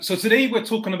So today we're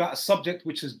talking about a subject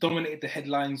which has dominated the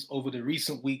headlines over the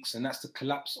recent weeks, and that's the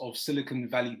collapse of Silicon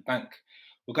Valley Bank.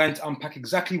 We're going to unpack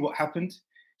exactly what happened,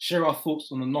 share our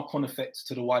thoughts on the knock-on effects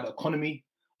to the wider economy,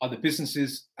 other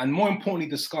businesses, and more importantly,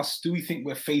 discuss, do we think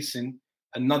we're facing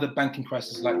another banking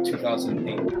crisis like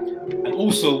 2008? And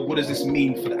also, what does this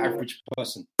mean for the average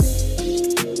person?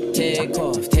 Take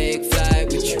off, take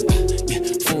flight with you.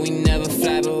 For we never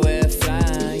fly, but we're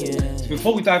flying. So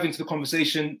before we dive into the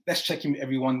conversation, let's check in with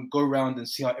everyone, go around and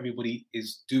see how everybody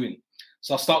is doing.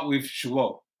 So I'll start with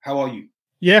Shuo. How are you?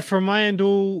 Yeah, from my end,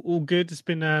 all good. It's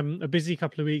been a busy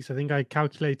couple of weeks. I think I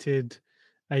calculated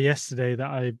yesterday that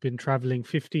I've been traveling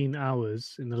 15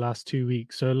 hours in the last 2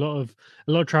 weeks. So a lot of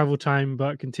travel time,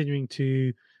 but continuing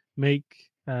to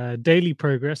make daily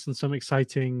progress on some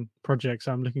exciting projects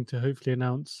I'm looking to hopefully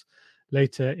announce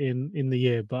later in the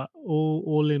year. But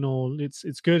all in all, it's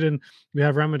good, and we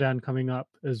have Ramadan coming up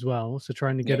as well, so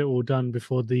trying to get it all done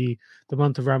before the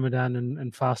month of Ramadan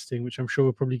and fasting, which I'm sure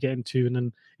we'll probably get into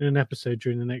in an episode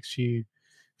during the next few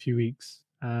weeks.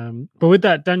 But with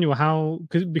that, Daniel,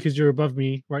 because you're above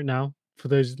me right now, for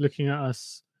those looking at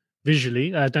us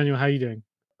visually, Daniel, how are you doing?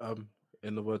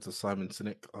 In the words of Simon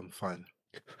Sinek, I'm fine.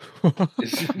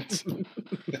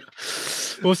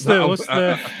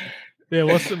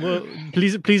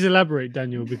 Please elaborate,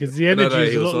 Daniel, because the energy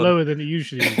is a lot lower than it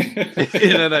usually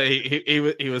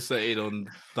is. He was saying on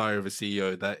Diary of a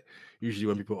CEO that usually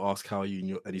when people ask how are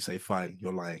you and you say fine,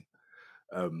 you're lying.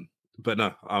 But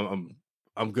no,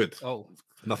 I'm good. Oh,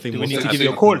 nothing. Do we need to give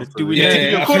you a call? Do we need to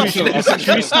give you a call?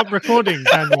 Should we stop recording,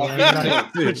 Daniel? And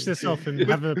switch this off and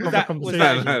have a proper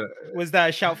conversation. Was that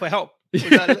a shout for help?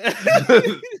 No,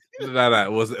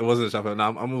 it wasn't a shout for help.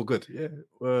 No, I'm all good. Yeah.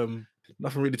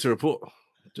 Nothing really to report.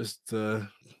 Just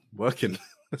working.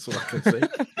 That's all I can say.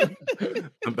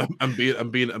 I'm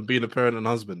being a parent and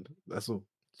husband. That's all.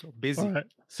 So busy. All right.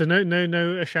 So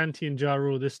no Ashanti and Ja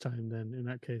Rule this time then, in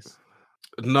that case.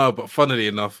 No, but funnily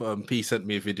enough, P sent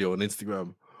me a video on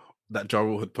Instagram that Ja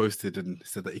Rule had posted and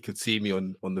said that he could see me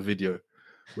on the video,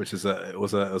 which is it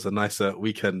was a nice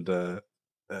weekend. It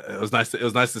was nice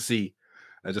to see,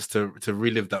 just to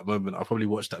relive that moment. I probably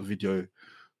watched that video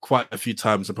quite a few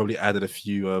times and probably added a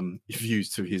few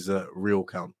views to his real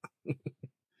count.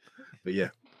 But yeah,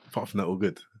 apart from that, all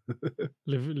good.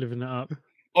 Living it up.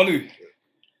 Olu,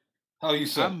 how are you,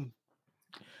 sir?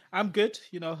 I'm good.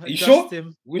 You know, are you sure?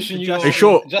 Wishing you are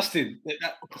sure? Justin,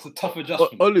 that's a tough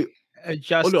adjustment. Olu, I've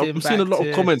seen a lot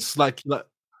of comments like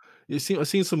I've seen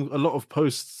a lot of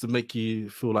posts to make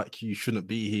you feel like you shouldn't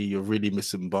be here. You're really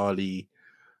missing Bali.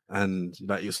 And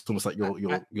like it's almost like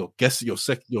you're guessing,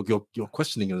 you're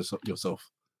questioning yourself.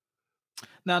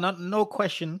 No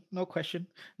questioning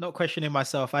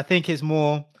myself. I think it's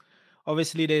more,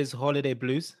 obviously there's holiday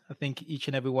blues. I think each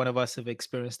and every one of us have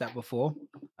experienced that before.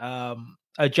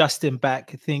 Adjusting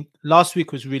back, I think last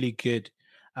week was really good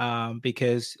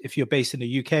because if you're based in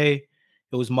the UK, it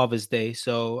was Mother's Day,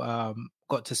 so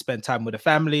got to spend time with the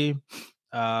family,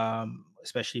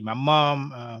 especially my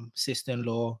mom,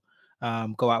 sister-in-law.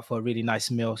 Go out for a really nice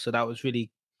meal. So that was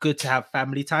really good to have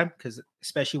family time, because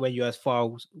especially when you're as far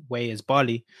away as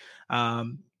Bali,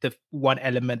 the one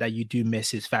element that you do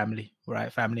miss is family,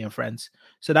 right? Family and friends.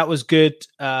 So that was good.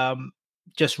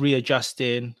 Just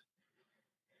readjusting,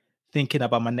 thinking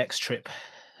about my next trip.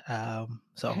 So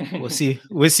we'll see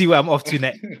where I'm off to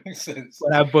next.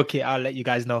 When I book it, I'll let you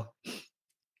guys know.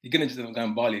 You're gonna just go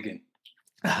in Bali again?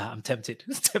 I'm tempted.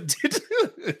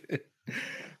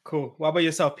 Cool. What about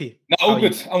yourself, P? No, all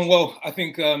good. I'm well. I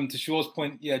think to Shuo's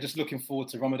point, just looking forward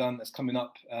to Ramadan that's coming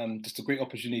up. Just a great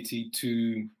opportunity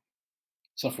to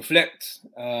self-reflect,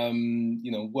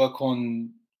 work on,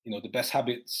 the best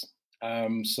habits.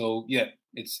 So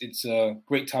it's a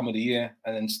great time of the year,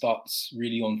 and then starts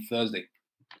really on Thursday.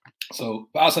 So,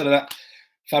 but outside of that,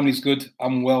 family's good.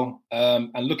 I'm well,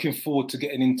 and looking forward to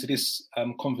getting into this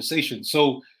conversation.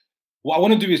 So, what I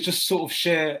want to do is just sort of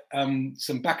share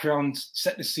some background,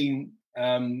 set the scene,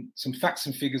 some facts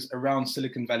and figures around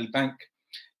Silicon Valley Bank,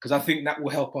 because I think that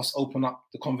will help us open up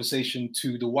the conversation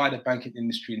to the wider banking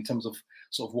industry in terms of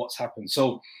sort of what's happened.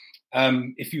 So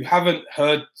if you haven't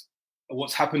heard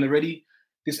what's happened already,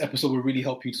 this episode will really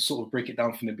help you to sort of break it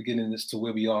down from the beginning as to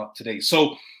where we are today.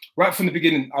 So right from the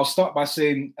beginning, I'll start by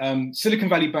saying Silicon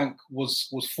Valley Bank was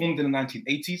formed in the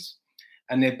 1980s.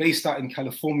 And they're based out in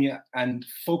California and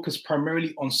focus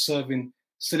primarily on serving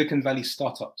Silicon Valley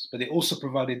startups. But they also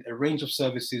provided a range of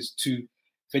services to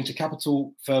venture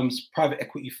capital firms, private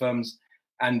equity firms,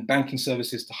 and banking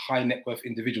services to high net worth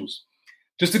individuals.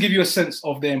 Just to give you a sense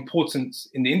of their importance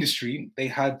in the industry, they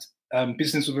had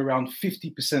business with around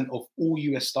 50% of all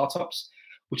US startups,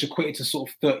 which equated to sort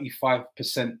of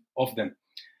 35% of them.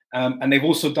 And they've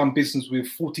also done business with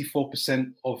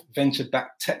 44% of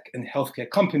venture-backed tech and healthcare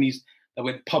companies that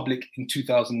went public in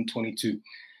 2022.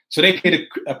 So they played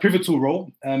a pivotal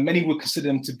role. Many would consider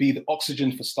them to be the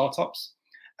oxygen for startups,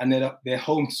 and they're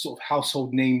home to sort of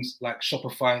household names like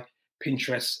Shopify,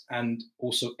 Pinterest, and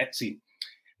also Etsy.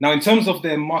 Now, in terms of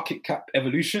their market cap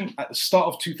evolution, at the start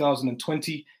of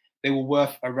 2020, they were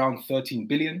worth around 13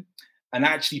 billion and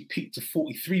actually peaked to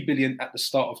 43 billion at the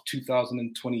start of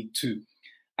 2022.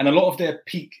 And a lot of their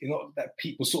peak, that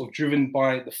peak was sort of driven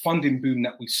by the funding boom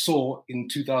that we saw in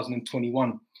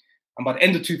 2021. And by the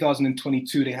end of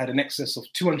 2022, they had an excess of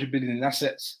 200 billion in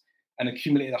assets and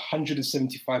accumulated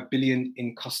 175 billion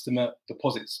in customer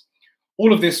deposits.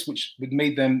 All of this, which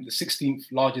made them the 16th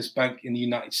largest bank in the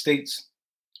United States.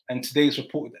 And today it's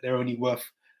reported that they're only worth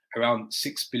around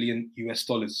 $6 billion US.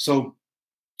 So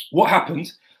what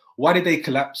happened? Why did they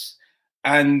collapse?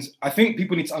 And I think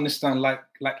people need to understand, like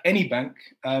any bank,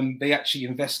 they actually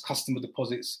invest customer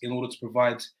deposits in order to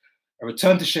provide a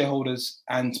return to shareholders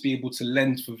and to be able to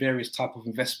lend for various types of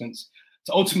investments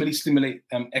to ultimately stimulate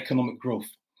economic growth.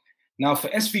 Now, for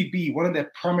SVB, one of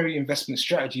their primary investment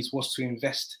strategies was to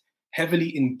invest heavily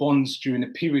in bonds during a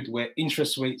period where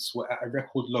interest rates were at a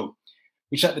record low,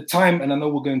 which at the time, and I know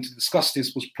we're going to discuss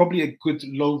this, was probably a good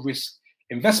low-risk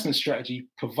investment strategy,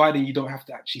 providing you don't have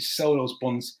to actually sell those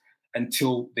bonds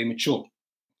until they mature.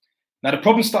 Now, the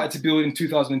problem started to build in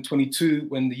 2022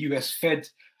 when the US Fed,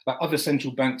 like other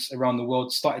central banks around the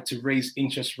world, started to raise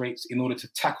interest rates in order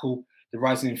to tackle the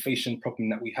rising inflation problem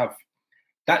that we have.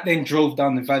 That then drove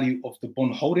down the value of the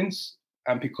bond holdings,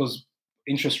 and because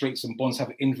interest rates and bonds have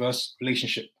an inverse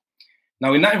relationship.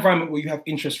 Now, in that environment where you have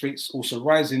interest rates also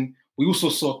rising, we also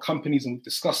saw companies, and we've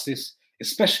discussed this,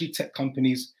 especially tech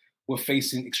companies, were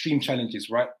facing extreme challenges,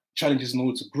 right? Challenges in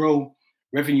order to grow,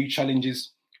 revenue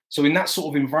challenges. So in that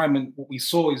sort of environment, what we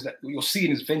saw is that what you're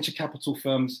seeing is venture capital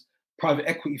firms, private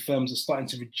equity firms are starting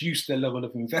to reduce their level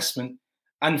of investment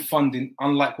and funding,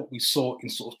 unlike what we saw in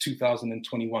sort of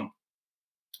 2021.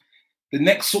 The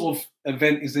next sort of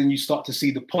event is then you start to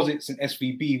see deposits in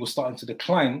SVB were starting to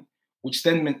decline, which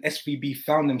then meant SVB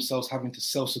found themselves having to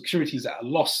sell securities at a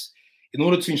loss in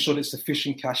order to ensure there's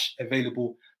sufficient cash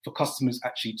available for customers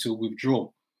actually to withdraw.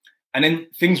 And then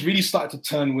things really started to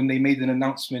turn when they made an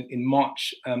announcement in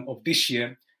March of this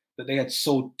year that they had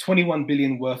sold 21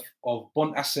 billion worth of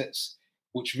bond assets,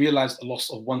 which realized a loss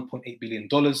of $1.8 billion.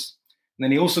 And then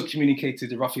they also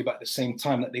communicated roughly about the same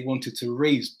time that they wanted to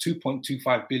raise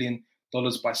 $2.25 billion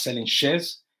by selling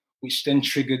shares, which then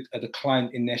triggered a decline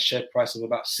in their share price of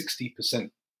about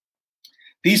 60%.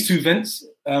 These two events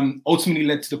ultimately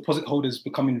led to deposit holders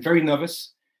becoming very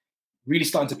nervous, really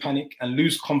starting to panic and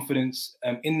lose confidence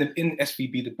in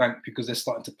SVB, the bank, because they're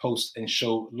starting to post and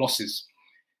show losses.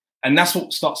 And that's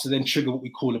what starts to then trigger what we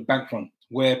call a bank run,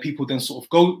 where people then sort of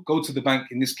go to the bank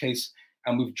in this case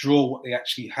and withdraw what they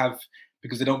actually have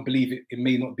because they don't believe it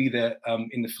may not be there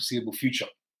in the foreseeable future.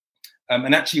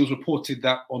 And actually it was reported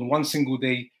that on one single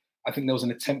day, I think there was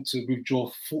an attempt to withdraw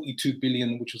 42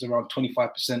 billion, which was around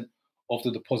 25% of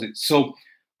the deposits. So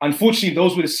unfortunately,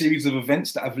 those were the series of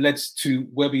events that have led to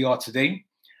where we are today.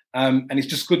 And it's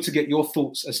just good to get your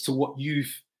thoughts as to what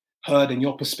you've heard and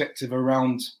your perspective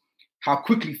around how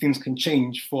quickly things can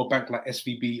change for a bank like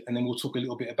SVB. And then we'll talk a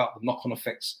little bit about the knock-on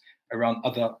effects around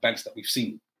other banks that we've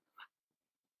seen.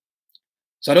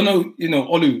 So I don't know,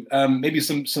 Olu, maybe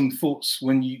some thoughts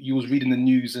when you was reading the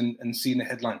news and seeing the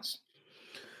headlines.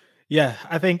 Yeah,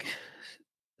 I think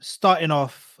starting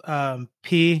off,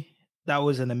 P, that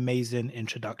was an amazing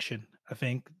introduction. I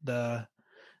think the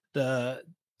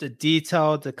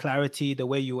detail, the clarity, the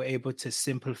way you were able to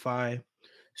simplify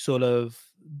sort of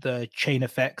the chain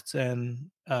effect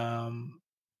and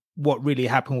what really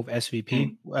happened with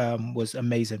SVP was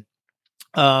amazing.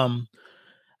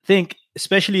 I think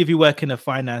especially if you work in the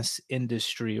finance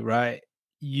industry, right?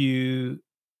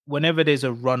 Whenever there's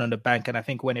a run on the bank, and I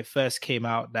think when it first came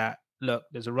out that, look,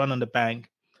 there's a run on the bank,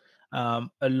 a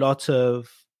lot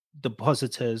of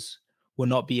depositors will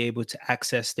not be able to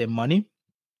access their money.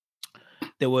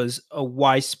 There was a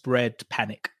widespread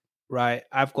panic, right?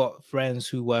 I've got friends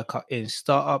who work in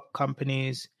startup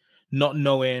companies, not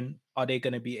knowing, are they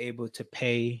going to be able to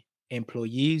pay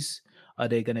employees? Are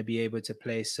they going to be able to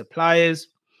pay suppliers?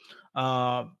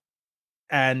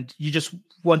 And you just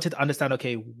wanted to understand,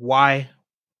 okay, why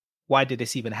did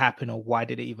this even happen, or why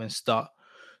did it even start?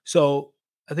 So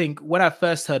I think when I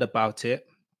first heard about it,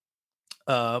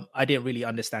 I didn't really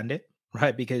understand it,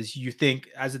 right? Because you think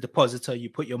as a depositor, you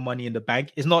put your money in the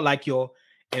bank. It's not like you're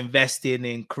investing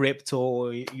in crypto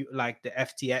or like the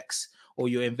FTX or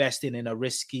you're investing in a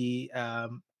risky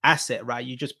asset, right?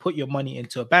 You just put your money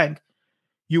into a bank,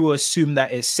 you will assume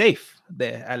that it's safe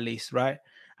there at least, right?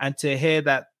 And to hear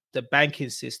that the banking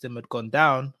system had gone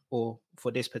down, or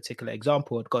for this particular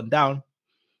example, had gone down,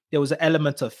 there was an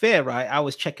element of fear, right? I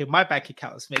was checking my bank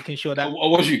accounts, making sure that.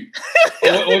 Or was you?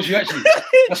 Or was you actually?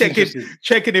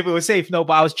 checking if it was safe. No,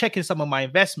 but I was checking some of my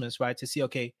investments, right, to see,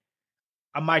 okay,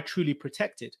 am I truly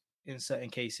protected in certain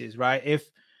cases, right? If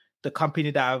the company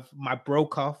that I've, my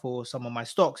broker for some of my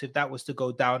stocks, if that was to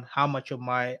go down, how much of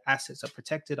my assets are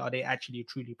protected? Are they actually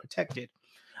truly protected?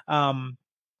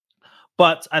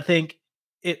 But I think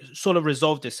it sort of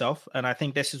resolved itself. And I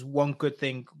think this is one good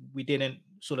thing. We didn't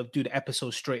sort of do the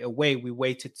episode straight away. We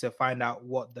waited to find out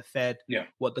what the Fed,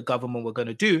 what the government were going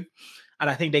to do. And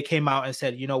I think they came out and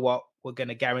said, you know what, we're going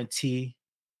to guarantee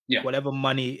whatever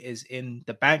money is in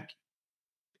the bank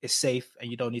is safe and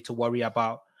you don't need to worry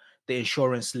about the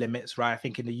insurance limits, right? I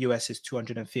think in the US is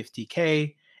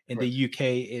 250K. In the UK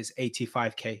is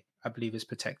 85K, I believe is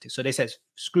protected. So they said,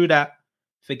 screw that,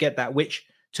 forget that, which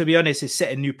to be honest is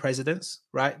setting new precedents,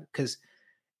 right? Because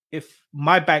if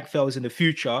my bank fails in the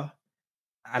future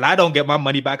and I don't get my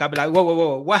money back, I'll be like,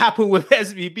 whoa, what happened with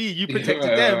SVB? You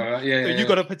protected them, so you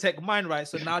got to protect mine, right?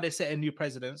 So now they're setting new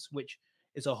precedents, which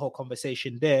is a whole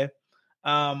conversation there.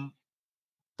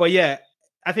 But yeah,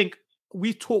 I think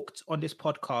we talked on this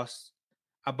podcast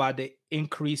about the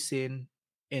increasing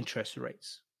interest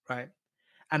rates, right?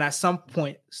 And at some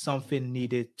point, something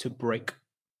needed to break,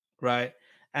 right?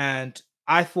 And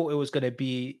I thought it was going to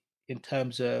be in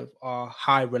terms of our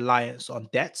high reliance on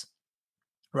debt,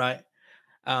 right?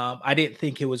 I didn't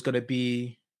think it was going to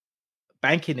be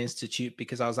banking institute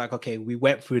because I was like, okay, we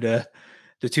went through the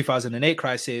 2008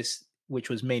 crisis, which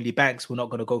was mainly banks. We're not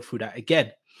going to go through that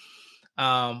again.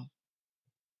 But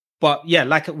yeah,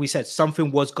 like we said,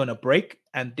 something was going to break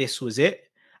and this was it.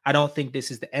 I don't think this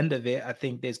is the end of it. I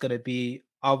think there's going to be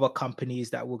other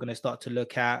companies that we're going to start to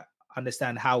look at,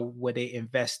 understand how were they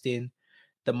investing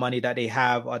the money that they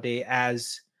have. Are they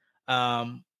as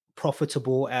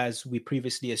profitable as we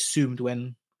previously assumed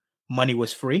when money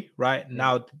was free, right?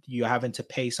 Now you're having to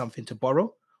pay something to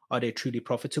borrow. Are they truly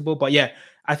profitable? But yeah,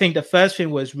 I think the first thing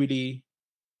was really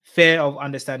fair of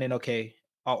understanding, okay,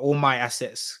 are all my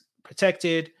assets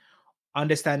protected?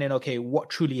 Understanding, okay, what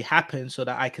truly happened so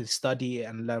that I can study it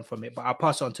and learn from it. But I'll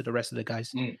pass on to the rest of the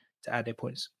guys to add their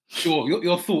points. Sure.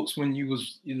 Your thoughts when you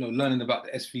was, learning about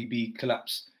the SVB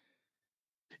collapse?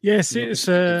 Yes, it's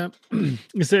a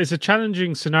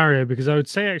challenging scenario because I would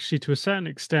say actually to a certain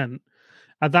extent,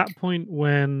 at that point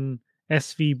when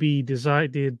SVB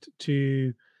decided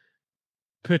to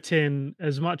put in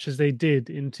as much as they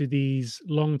did into these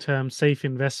long-term safe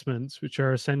investments, which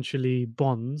are essentially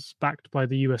bonds backed by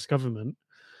the US government,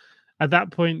 at that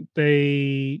point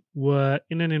they were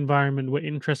in an environment where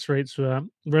interest rates were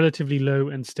relatively low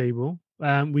and stable.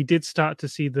 We did start to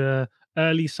see the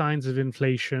early signs of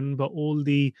inflation, but all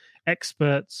the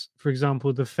experts, for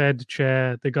example, the Fed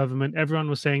chair, the government, everyone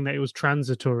was saying that it was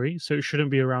transitory, so it shouldn't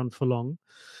be around for long.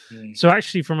 So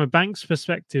actually, from a bank's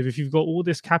perspective, if you've got all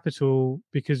this capital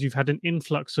because you've had an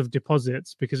influx of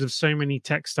deposits because of so many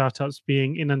tech startups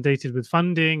being inundated with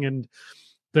funding and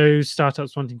those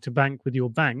startups wanting to bank with your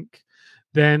bank,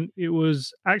 then it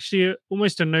was actually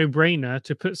almost a no-brainer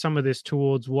to put some of this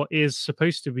towards what is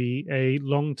supposed to be a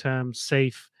long-term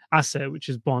safe asset, which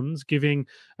is bonds, giving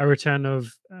a return of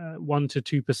 1 to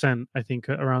 2%, I think,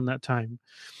 around that time.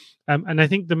 And I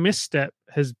think the misstep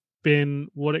has been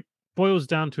what it boils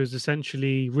down to is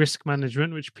essentially risk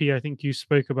management, which P, I think you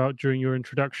spoke about during your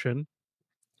introduction,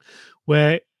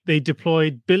 where they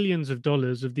deployed billions of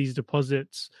dollars of these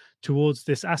deposits towards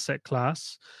this asset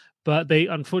class, but they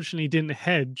unfortunately didn't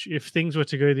hedge. If things were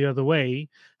to go the other way,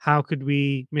 how could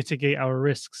we mitigate our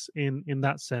risks in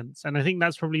that sense? And I think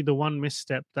that's probably the one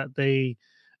misstep that they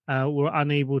were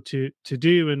unable to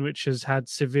do, and which has had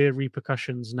severe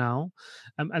repercussions now.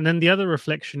 And then the other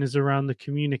reflection is around the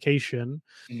communication.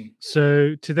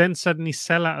 So to then suddenly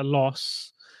sell at a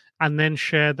loss and then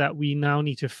share that we now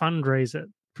need to fundraise at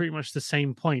pretty much the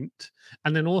same point,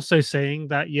 and then also saying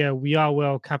that, yeah, we are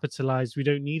well capitalized, we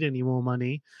don't need any more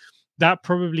money, that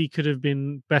probably could have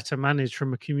been better managed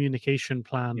from a communication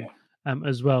plan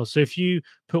as well. So if you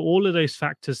put all of those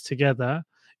factors together,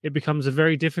 it becomes a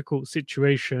very difficult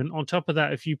situation. On top of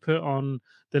that, if you put on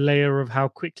the layer of how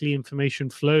quickly information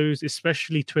flows,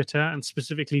 especially Twitter and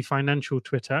specifically financial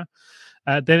Twitter,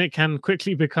 then it can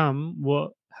quickly become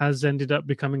what has ended up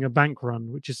becoming a bank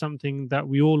run, which is something that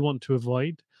we all want to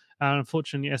avoid.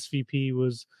 Unfortunately, SVP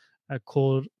was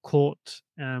caught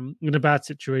in a bad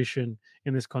situation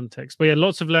in this context. But yeah,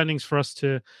 lots of learnings for us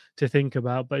to think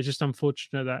about. But it's just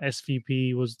unfortunate that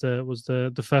SVP was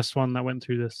the first one that went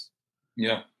through this.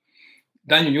 Yeah,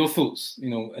 Daniel, your thoughts?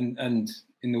 And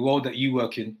in the world that you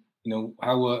work in,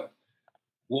 what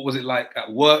was it like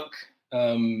at work?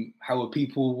 How were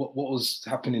people? What was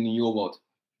happening in your world?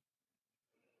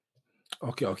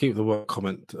 Okay, I'll keep the work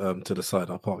comment to the side.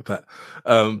 I'll park that.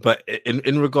 But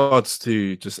in regards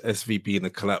to just SVB and the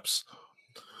collapse,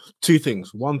 two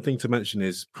things. One thing to mention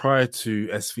is prior to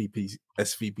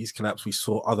SVB's collapse, we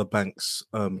saw other banks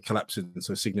collapsing.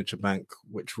 So Signature Bank,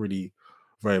 which really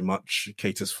very much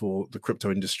caters for the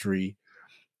crypto industry,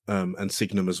 and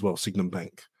Signum as well, Signum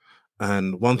Bank.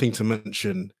 And one thing to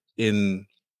mention in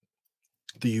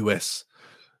the US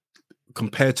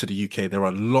compared to the UK, there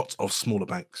are lots of smaller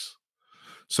banks.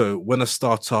 So when a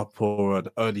startup or an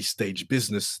early stage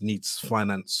business needs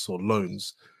finance or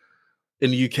loans,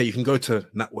 in the UK, you can go to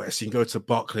NatWest, you can go to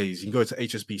Barclays, you can go to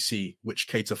HSBC, which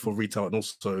cater for retail and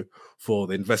also for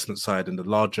the investment side and the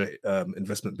larger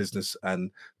investment business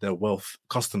and their wealth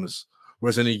customers.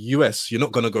 Whereas in the US, you're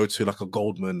not going to go to like a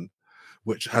Goldman,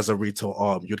 which has a retail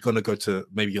arm. You're going to go to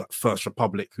maybe like First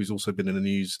Republic, who's also been in the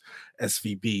news,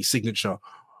 SVB, Signature.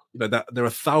 That there are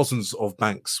thousands of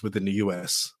banks within the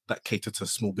US that cater to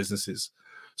small businesses.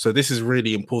 So this is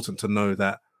really important to know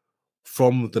that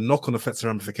from the knock-on effects and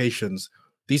ramifications,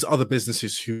 these other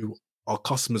businesses who are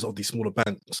customers of these smaller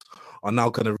banks are now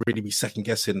going to really be second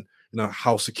guessing,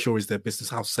 how secure is their business,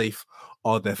 how safe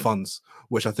are their funds,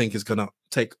 which I think is going to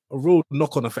take a real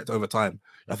knock-on effect over time.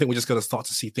 I think we're just going to start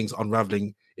to see things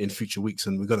unraveling in future weeks,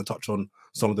 and we're going to touch on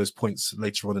some of those points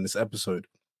later on in this episode.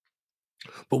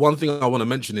 But one thing I want to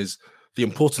mention is the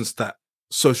importance that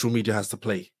social media has to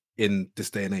play in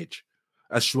this day and age.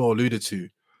 As Shual alluded to,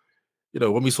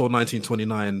 when we saw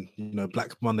 1929,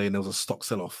 Black Monday, and there was a stock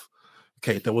sell-off,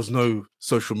 okay, there was no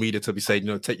social media to be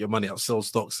saying, take your money out, sell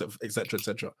stocks, etc.,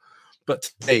 etc. But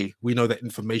today, we know that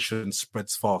information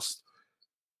spreads fast.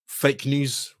 Fake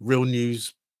news, real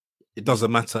news, it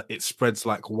doesn't matter. It spreads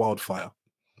like wildfire.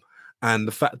 And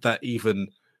the fact that even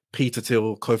Peter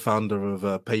Thiel, co-founder of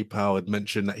PayPal, had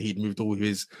mentioned that he'd moved all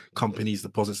his company's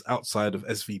deposits outside of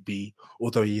SVB,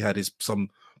 although he had some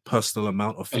personal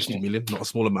amount of 50 million, not a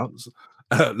small amount,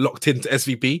 locked into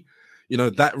SVB.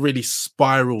 That really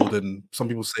spiraled, and some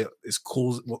people say is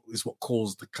what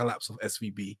caused the collapse of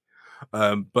SVB.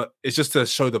 But it's just to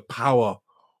show the power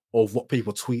of what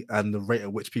people tweet and the rate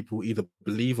at which people either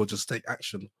believe or just take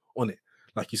action on it.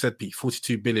 Like you said, Pete,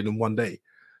 42 billion in one day.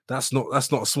 That's not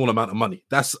a small amount of money.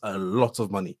 That's a lot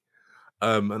of money.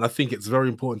 And I think it's very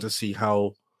important to see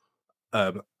how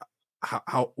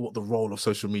what the role of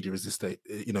social media is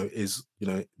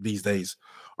these days.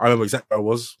 I remember exactly where I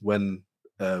was when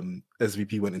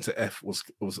SVP went into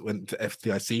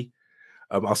FDIC.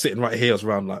 I was sitting right here. It was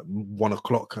around like 1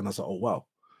 o'clock, and I was like, "Oh wow,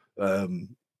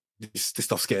 this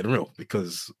stuff's getting real,"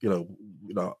 because the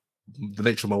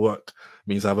nature of my work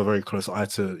means I have a very close eye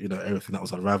to everything that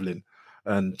was unraveling.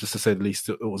 And just to say the least,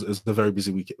 it was a very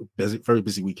busy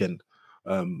weekend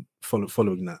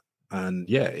following that. And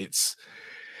yeah,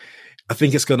 I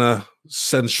think it's gonna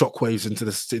send shockwaves into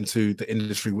the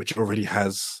industry, which it already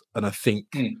has. And I think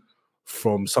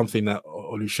from something that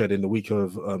Olu shared in the week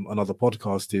of another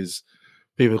podcast is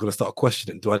people are going to start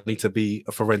questioning: do I need to be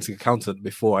a forensic accountant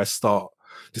before I start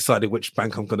deciding which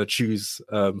bank I'm going to choose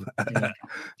to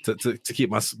keep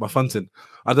my funds in?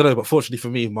 I don't know, but fortunately for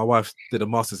me, my wife did a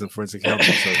master's in forensic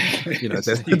accounting,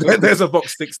 so there's a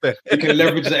box sticks there. You can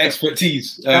leverage the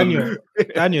expertise. Daniel,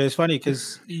 it's funny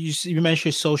because you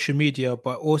mentioned social media,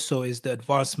 but also is the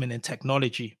advancement in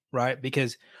technology, right?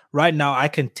 Because right now I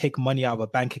can take money out of a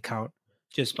bank account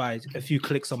just by a few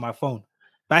clicks on my phone.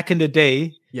 Back in the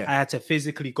day, I had to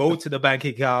physically go to the bank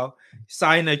account,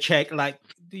 sign a check,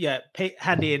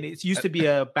 hand in. It used to be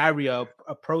a barrier,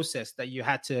 a process that you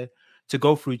had to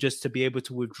go through just to be able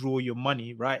to withdraw your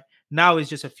money, right? Now it's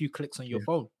just a few clicks on your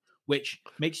phone, which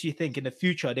makes you think in the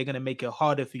future they're going to make it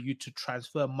harder for you to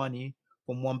transfer money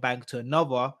from one bank to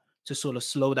another to sort of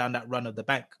slow down that run of the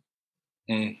bank.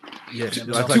 Yes,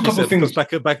 like you said, because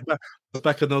back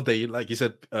in the day, like you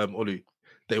said, Olu,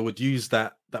 they would use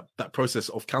that process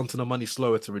of counting the money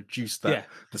slower to reduce the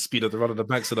speed of the run of the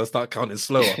bank, so they'll start counting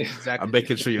slower and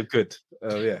making sure you're good.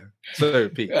 So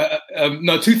Pete.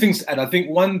 No, two things to add. I think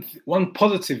one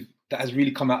positive that has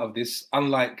really come out of this,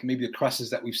 unlike maybe the crisis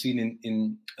that we've seen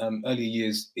in earlier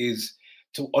years, is,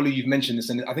 to Olu, you've mentioned this,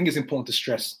 and I think it's important to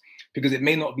stress, because it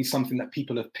may not be something that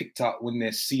people have picked up when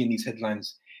they're seeing these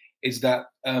headlines, is that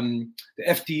the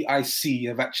FDIC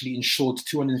have actually insured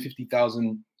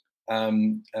 250,000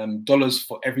 dollars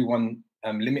for everyone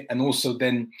limit, and also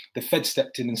then the Fed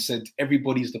stepped in and said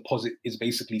everybody's deposit is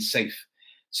basically safe.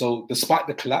 So despite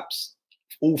the collapse,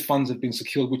 all funds have been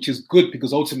secured, which is good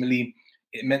because ultimately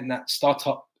it meant that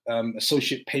startup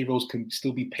associate payrolls can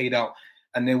still be paid out,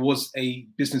 and there was a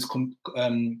business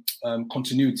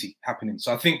continuity happening.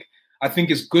 So I think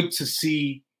it's good to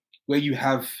see where you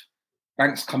have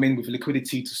banks come in with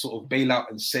liquidity to sort of bail out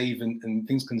and save, and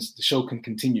the show can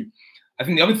continue. I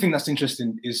think the other thing that's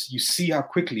interesting is you see how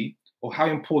quickly or how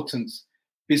important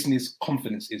business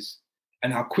confidence is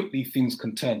and how quickly things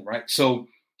can turn, right? So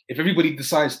if everybody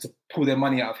decides to pull their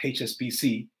money out of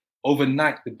HSBC,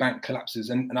 overnight the bank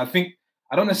collapses. And I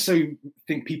don't necessarily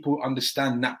think people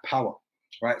understand that power,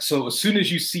 right? So as soon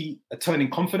as you see a turn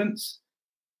in confidence,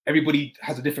 everybody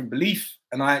has a different belief,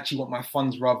 and I actually want my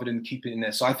funds rather than keep it in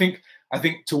there. So I think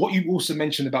to what you also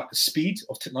mentioned about the speed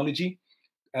of technology,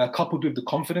 coupled with the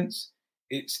confidence,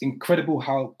 it's incredible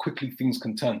how quickly things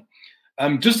can turn.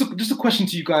 Just a question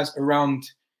to you guys around,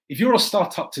 if you're a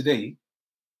startup today,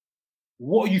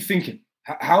 what are you thinking?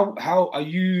 How are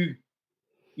you,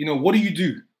 what do you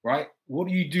do, right? What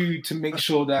do you do to make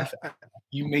sure that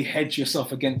you may hedge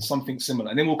yourself against something similar?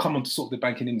 And then we'll come on to sort of the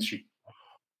banking industry.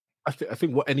 I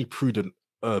think what any prudent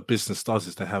business does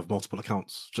is to have multiple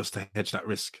accounts just to hedge that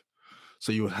risk.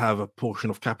 So you would have a portion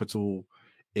of capital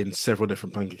in several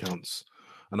different bank accounts.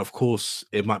 And of course,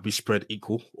 it might be spread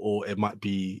equal, or it might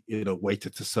be,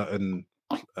 weighted to certain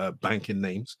banking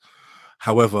names.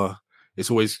 However, it's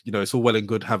always, it's all well and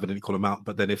good having an equal amount,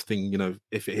 but then if it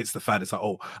hits the fan, it's like,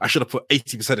 oh, I should have put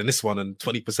 80% in this one and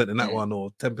 20% in that one,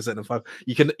 or 10% in 5.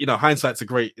 You can, hindsight's a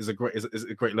great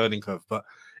learning curve, but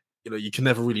you can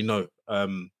never really know. But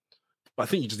I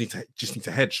think you just need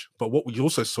to hedge. But what we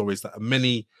also saw is that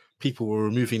many people were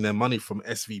removing their money from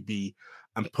SVB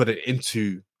and put it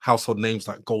into household names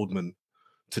like Goldman,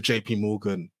 to JP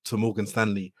Morgan, to Morgan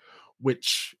Stanley,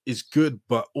 which is good,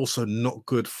 but also not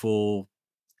good for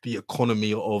the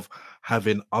economy of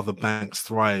having other banks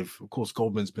thrive. Of course,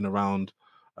 Goldman's been around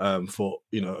for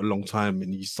a long time,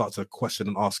 and you start to question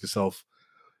and ask yourself,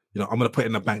 I'm going to put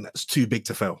in a bank that's too big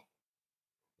to fail.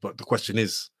 But the question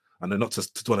is, and not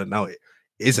to dwell on it now,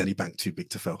 is any bank too big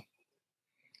to fail?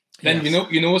 Then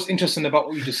you know what's interesting about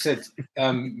what you just said.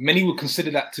 Many would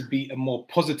consider that to be a more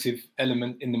positive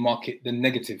element in the market than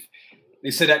negative.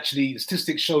 They said actually,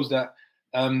 statistics shows that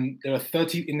there are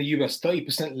 30 in the US,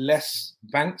 30% less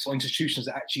banks or institutions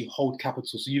that actually hold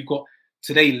capital. So you've got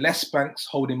today less banks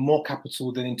holding more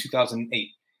capital than in 2008.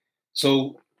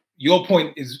 So your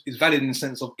point is valid in the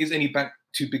sense of, is any bank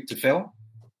too big to fail?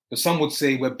 But some would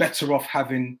say we're better off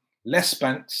having less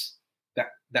banks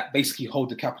that basically hold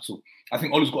the capital. I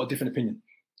think Olu's got a different opinion.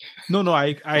 No,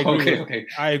 I agree. Okay.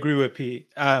 I agree with Pete.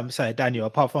 Sorry, Daniel.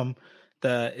 Apart from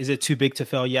is it too big to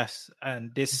fail? Yes,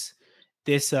 and this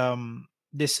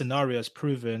scenario has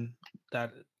proven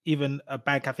that even a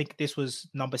bank, I think this was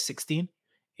number 16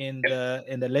 in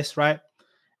the list, right?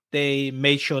 They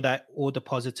made sure that all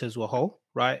depositors were whole,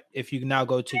 right? If you now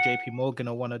go to JP Morgan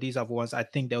or one of these other ones, I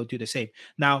think they'll do the same.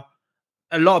 Now,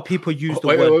 a lot of people use the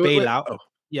word bailout. Oh.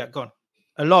 Yeah, go on.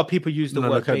 A lot of people use the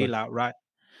word bailout, right?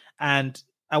 And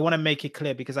I want to make it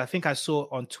clear, because I think I saw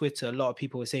on Twitter a lot of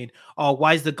people were saying, "Oh,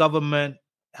 why is the government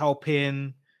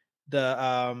helping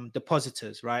the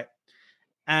depositors?" Right?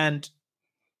 And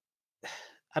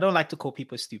I don't like to call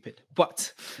people stupid,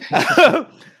 but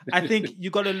I think you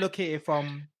got to look at it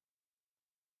from,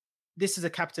 this is a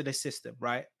capitalist system,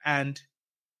 right? And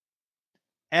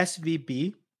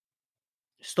SVB,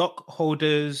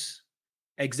 stockholders,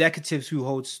 executives who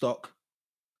hold stock,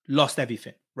 lost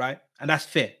everything, right? And that's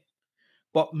fair.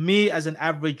 But me, as an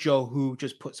average Joe who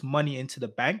just puts money into the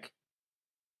bank,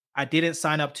 I didn't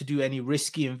sign up to do any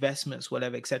risky investments,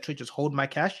 whatever, etc. Just hold my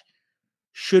cash,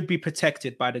 should be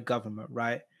protected by the government,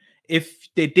 right? If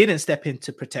they didn't step in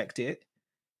to protect it,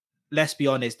 let's be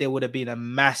honest, there would have been a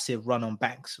massive run on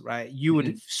banks, right? You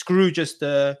would screw just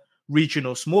the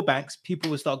regional small banks.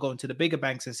 People would start going to the bigger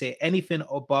banks and say anything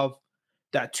above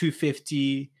that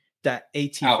 250, that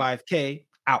 85K,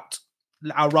 out.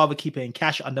 I'd rather keep it in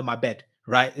cash under my bed,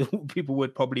 right? People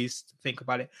would probably think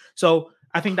about it. So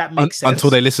I think that makes sense. Until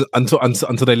they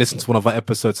listen to one of our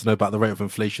episodes to know about the rate of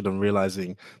inflation and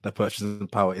realizing that purchasing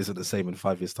power isn't the same in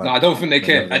 5 years' time. No, I don't think they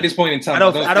care at this point in time.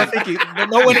 I don't think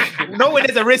no one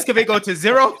there's a risk of it going to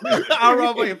zero. I'd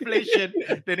rather inflation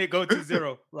than it go to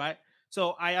zero, right?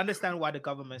 So I understand why the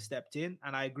government stepped in,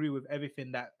 and I agree with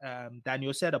everything that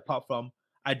Daniel said, apart from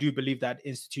I do believe that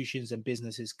institutions and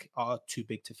businesses are too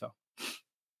big to fail.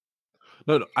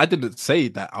 No, I didn't say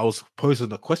that. I was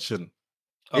posing a question.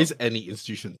 Is any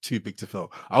institution too big to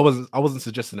fail? I wasn't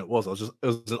suggesting it was. It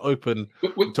was an open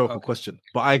rhetorical question.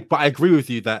 But I agree with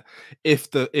you that if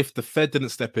the Fed didn't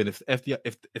step in,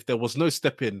 if there was no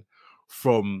step in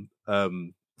from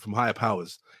higher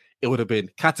powers, it would have been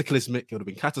cataclysmic. It would have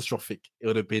been catastrophic. It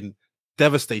would have been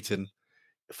devastating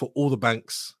for all the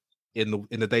banks in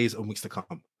the days and weeks to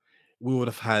come. We would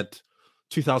have had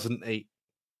 2008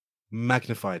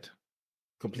 magnified,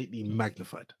 completely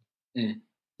magnified.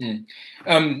 So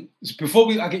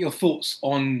before I get your thoughts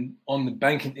on the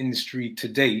banking industry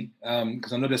today,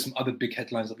 because I know there's some other big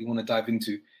headlines that we want to dive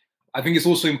into. I think it's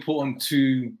also important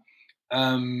to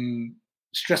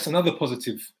stress another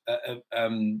positive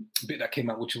bit that came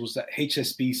out, which was that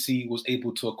HSBC was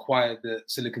able to acquire the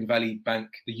Silicon Valley Bank,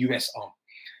 the US arm.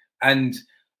 And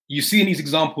you see in these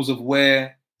examples of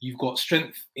where you've got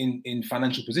strength in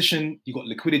financial position, you've got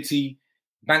liquidity,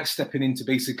 banks stepping in to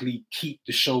basically keep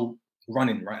the show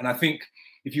running, right? And I think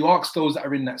if you ask those that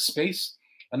are in that space,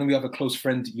 I know we have a close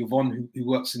friend, Yvonne, who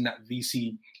works in that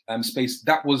VC space.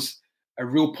 That was a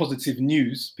real positive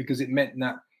news because it meant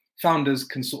that founders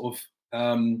can sort of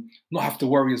not have to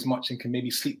worry as much and can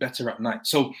maybe sleep better at night.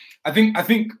 So I think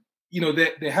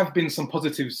there have been some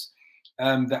positives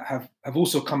that have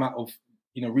also come out of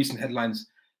recent headlines.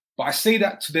 But I say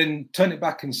that to then turn it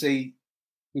back and say,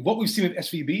 with what we've seen with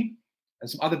SVB and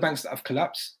some other banks that have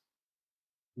collapsed,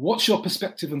 what's your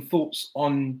perspective and thoughts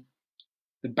on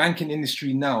the banking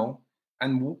industry now,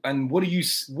 and what do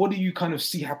you kind of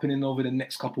see happening over the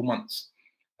next couple months?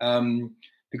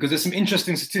 Because there's some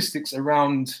interesting statistics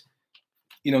around,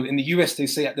 in the US, they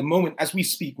say at the moment, as we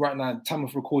speak right now, at the time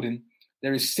of recording,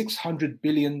 there is $600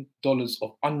 billion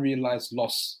of unrealized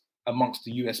loss amongst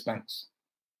the US banks.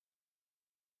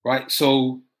 Right?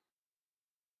 So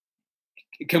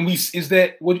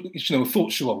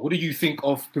thoughts, Shua? What do you think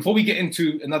of, before we get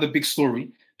into another big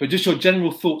story, but just your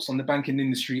general thoughts on the banking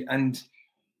industry, and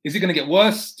is it going to get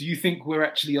worse? Do you think we're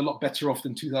actually a lot better off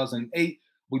than 2008?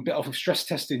 We're better off with stress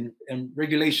testing and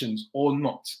regulations or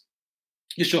not?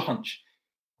 Just your hunch.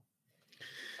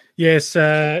 Yes,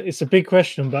 it's a big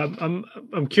question, but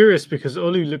I'm curious because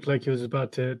Olu looked like he was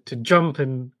about to jump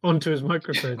onto his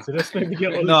microphone. So let's maybe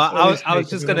get Olu. No, I was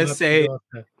just gonna say,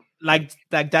 like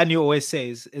Daniel always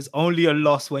says, it's only a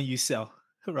loss when you sell,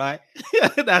 right?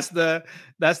 that's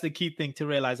the key thing to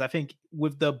realize. I think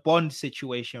with the bond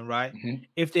situation, right? Mm-hmm.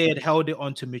 If they had held it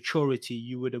on to maturity,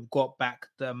 you would have got back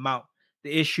the amount.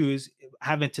 The issue is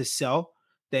having to sell,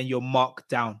 then you're marked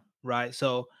down, right?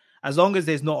 So as long as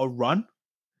there's not a run,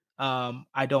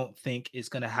 I don't think it's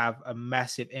going to have a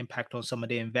massive impact on some of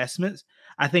the investments.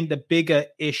 I think the bigger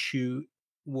issue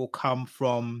will come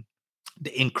from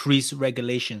the increased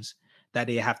regulations that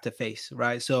they have to face,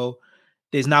 right? So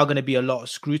there's now going to be a lot of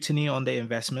scrutiny on the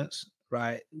investments,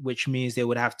 right? Which means they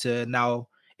would have to now,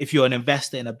 if you're an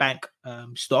investor in a bank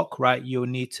stock, right, you'll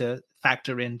need to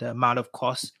factor in the amount of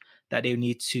costs that they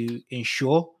need to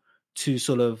ensure to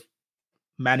sort of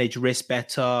manage risk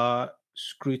better,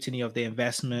 scrutiny of the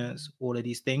investments, all of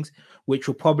these things, which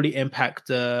will probably impact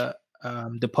the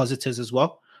depositors as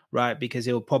well, right? Because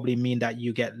it will probably mean that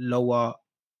you get lower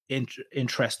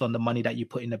interest on the money that you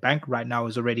put in the bank. Right now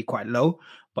is already quite low,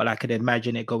 but I could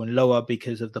imagine it going lower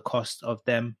because of the cost of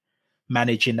them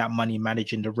managing that money,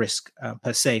 managing the risk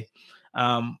per se.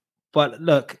 But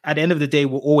look, at the end of the day,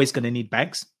 we're always going to need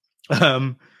banks.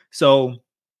 So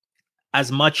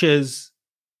as much as,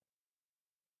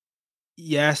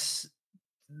 yes,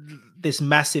 this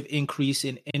massive increase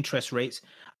in interest rates,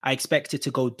 I expect it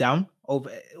to go down.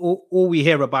 All we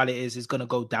hear about it is going to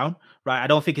go down, right? I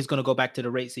don't think it's going to go back to the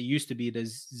rates it used to be, the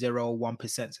 0%,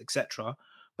 1%, etc.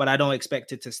 But I don't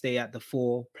expect it to stay at the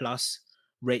 4+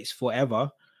 rates forever.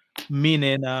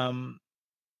 Meaning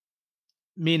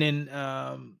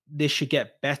this should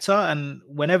get better. And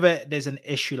whenever there's an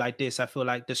issue like this, I feel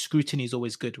like the scrutiny is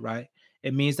always good, right?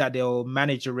 It means that they'll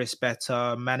manage the risk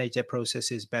better, manage their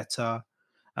processes better.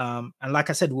 And like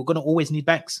I said, we're going to always need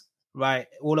banks, right?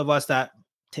 All of us that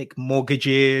take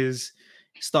mortgages,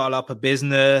 start up a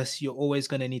business, you're always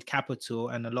going to need capital.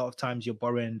 And a lot of times you're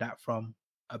borrowing that from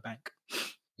a bank.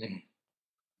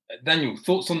 Daniel,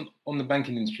 thoughts on the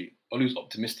banking industry? Olu's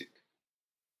optimistic.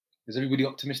 Is everybody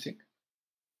optimistic?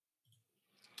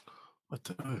 I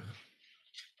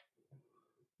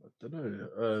don't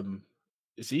know.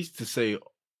 It's easy to say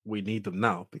we need them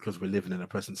now because we're living in a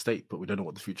present state, but we don't know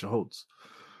what the future holds.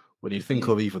 When you think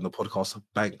of even the podcast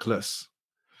Bankless,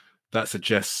 that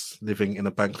suggests living in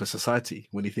a bankless society.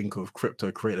 When you think of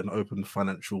crypto creating an open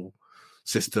financial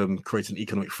system, creating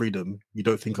economic freedom, you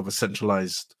don't think of a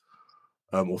centralized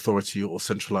authority or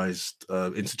centralized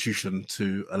institution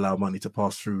to allow money to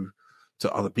pass through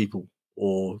to other people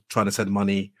or trying to send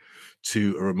money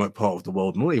to a remote part of the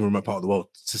world, not even a remote part of the world,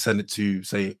 to send it to,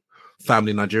 say,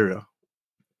 family in Nigeria,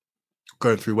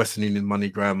 going through Western Union,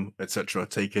 MoneyGram, etc.,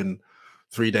 taking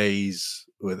 3 days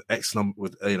with X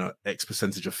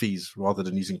percentage of fees, rather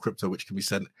than using crypto, which can be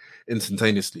sent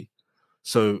instantaneously.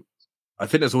 So I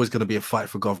think there's always going to be a fight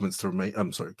for banks to remain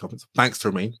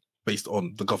based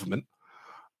on the government.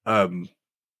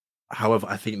 However,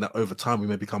 I think that over time we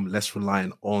may become less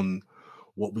reliant on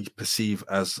what we perceive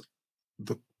as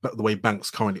the way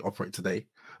banks currently operate today. And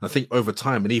I think over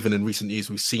time, and even in recent years,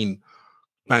 we've seen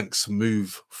banks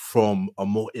move from a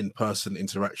more in-person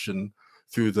interaction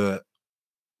through the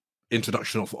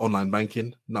introduction of online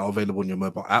banking, now available on your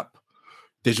mobile app,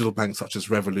 digital banks such as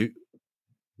Revolut,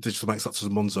 digital banks such as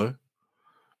Monzo,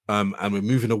 and we're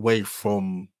moving away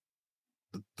from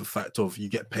the fact of you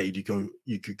get paid, you go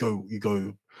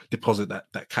deposit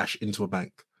that cash into a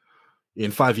bank.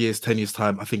 In 5 years, 10 years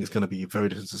time, I think it's going to be a very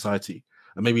different society,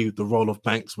 and maybe the role of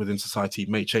banks within society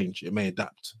may change. It may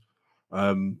adapt.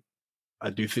 I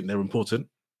do think they're important,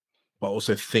 but I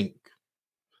also think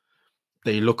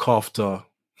they look after.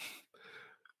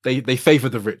 They favor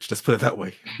the rich. Let's put it that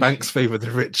way. Banks favor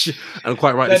the rich, and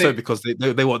quite rightly so, because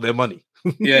they want their money.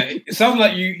 Yeah, it sounds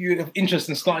like you have interest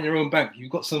in starting your own bank.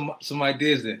 You've got some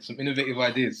ideas there, some innovative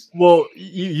ideas. Well,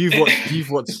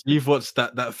 you've watched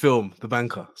that film, The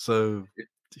Banker. So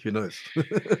who knows?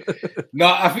 No,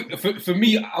 I think for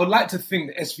me, I would like to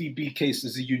think the SVB case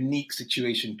is a unique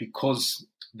situation because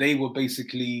they were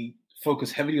basically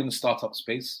focused heavily on the startup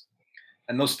space.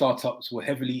 And those startups were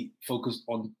heavily focused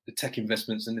on the tech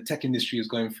investments, and the tech industry is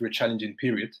going through a challenging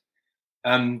period.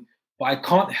 But I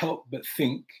can't help but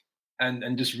think,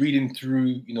 and just reading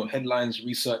through, headlines,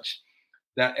 research,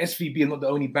 that SVB are not the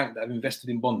only bank that have invested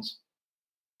in bonds,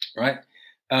 right?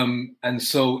 And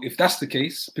so if that's the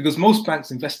case, because most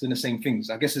banks invest in the same things,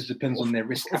 I guess it depends on their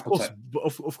risk appetite.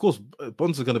 Of course,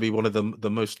 bonds are going to be one of the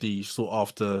mostly sought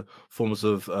after forms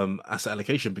of asset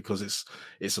allocation, because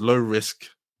it's low risk.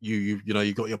 You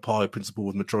got your par principal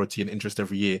with maturity and interest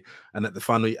every year, and at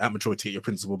maturity, get your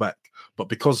principal back. But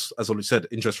because, as Olu said,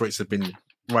 interest rates have been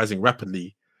rising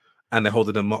rapidly, and they're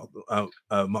holding them mark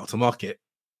to market,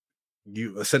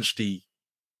 you essentially,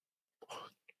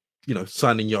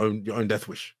 signing your own death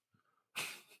wish.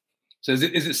 So is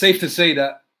it safe to say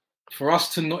that for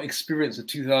us to not experience the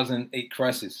 2008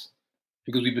 crisis,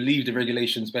 because we believe the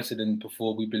regulation's better than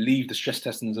before, we believe the stress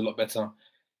testing is a lot better,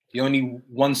 the only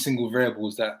one single variable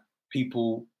is that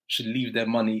people should leave their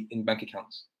money in bank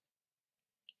accounts?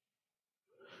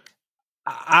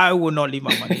 I will not leave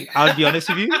my money. I'll be honest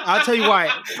with you. I'll tell you why.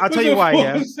 Yeah. I'll tell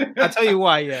you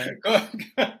why. Yeah.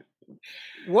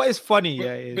 What is funny?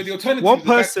 Is but the alternative one is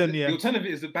person. The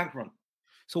alternative is the bank run.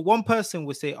 So one person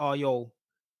would say, "Oh, yo,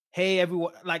 hey,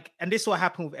 everyone!" And this is what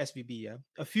happened with SVB. Yeah,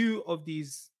 a few of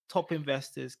these top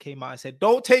investors came out and said,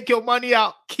 "Don't take your money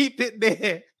out. Keep it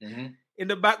there." Mm-hmm. In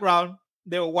the background,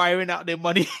 they were wiring out their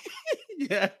money.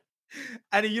 Yeah.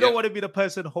 And you don't want to be the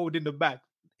person holding the bag.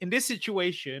 In this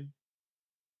situation,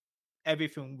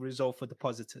 everything resolved for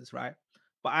depositors, right?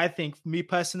 But I think, me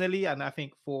personally, and I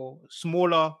think for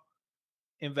smaller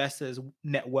investors'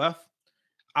 net worth,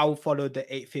 I will follow the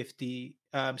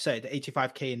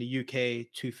 85K in the UK,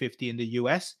 250 in the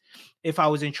US. If I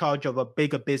was in charge of a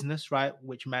bigger business, right,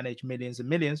 which managed millions and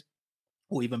millions,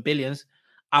 or even billions,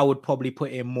 I would probably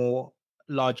put in more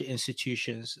larger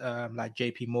institutions like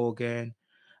JP Morgan,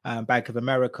 Bank of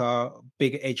America,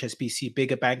 bigger HSBC,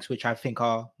 bigger banks, which I think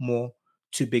are more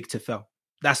too big to fail.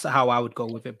 That's how I would go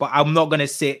with it. But I'm not going to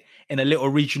sit in a little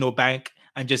regional bank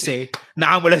and just say,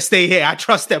 "Nah, I'm going to stay here. I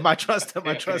trust them. I trust them.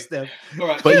 All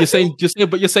right. But you're saying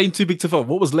too big to fail.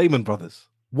 What was Lehman Brothers?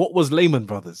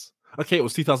 Okay, it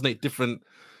was 2008, different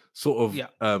sort of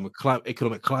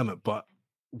economic climate, but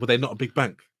were they not a big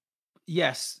bank?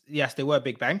 Yes, they were a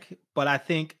big bank, but I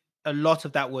think a lot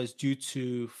of that was due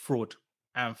to fraud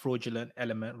and fraudulent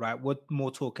element, right? We're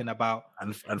more talking about,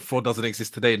 and fraud doesn't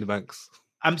exist today in the banks.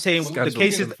 I'm saying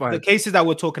the cases that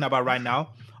we're talking about right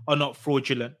now are not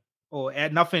fraudulent, or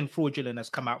nothing fraudulent has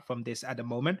come out from this at the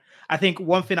moment. I think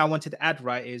one thing I wanted to add,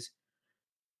 right, is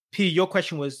P, your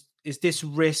question was, is this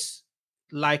risk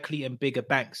likely in bigger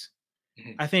banks?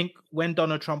 Mm-hmm. I think when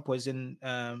Donald Trump was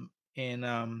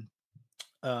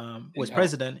was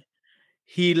president,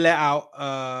 he let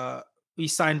out he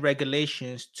signed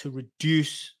regulations to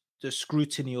reduce the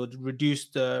scrutiny or reduce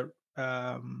the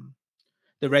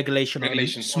regulation on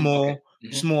small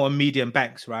and medium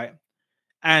banks, right?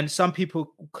 And some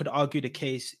people could argue the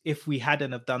case, if we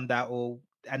hadn't have done that,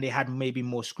 and they had maybe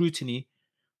more scrutiny,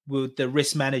 would the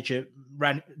risk management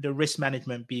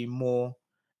be more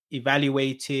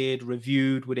evaluated,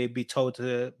 reviewed? Would they be told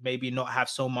to maybe not have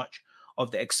so much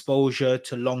of the exposure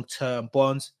to long-term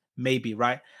bonds? Maybe,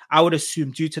 right? I would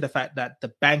assume due to the fact that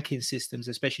the banking systems,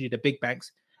 especially the big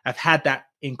banks, have had that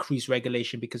increased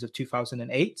regulation because of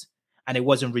 2008 and it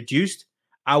wasn't reduced,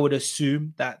 I would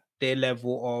assume that their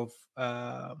level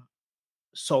of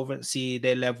solvency,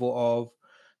 their level of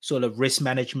sort of risk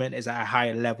management is at a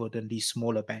higher level than these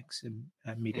smaller banks and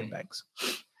medium banks.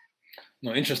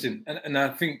 No, interesting, and I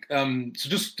think so.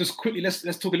 Just quickly, let's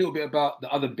talk a little bit about the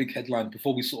other big headline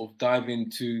before we sort of dive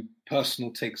into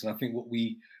personal takes. And I think what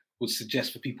we would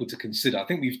suggest for people to consider. I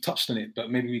think we've touched on it,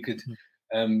 but maybe we could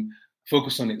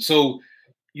focus on it. So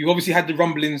you obviously had the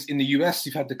rumblings in the US.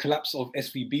 You've had the collapse of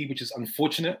SVB, which is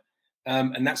unfortunate,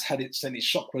 and that's sent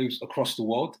its shockwaves across the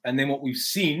world. And then what we've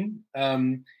seen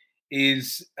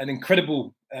is an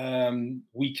incredible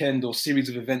weekend or series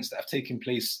of events that have taken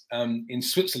place in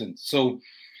Switzerland. So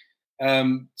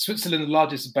Switzerland's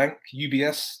largest bank,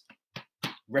 UBS,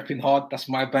 repping hard, that's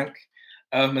my bank,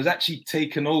 has actually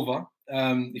taken over,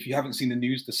 if you haven't seen the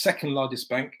news, the second largest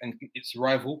bank and its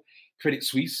rival, Credit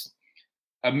Suisse.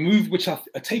 A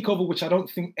takeover which I don't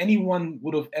think anyone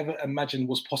would have ever imagined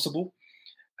was possible.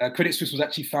 Credit Suisse was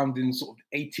actually founded in sort of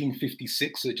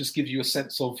 1856, so it just gives you a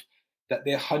sense of that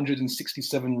their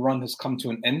 167 run has come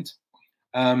to an end.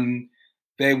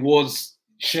 There was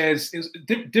shares, it was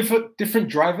different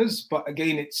drivers, but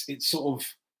again, it's sort of,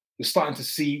 you're starting to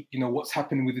see, what's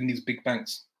happening within these big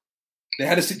banks. They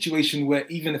had a situation where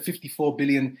even a 54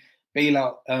 billion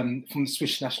bailout from the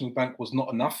Swiss National Bank was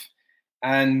not enough,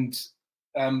 and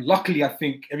luckily, I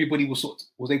think everybody was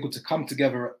able to come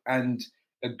together and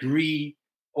agree,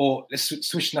 or the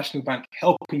Swiss National Bank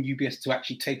helping UBS to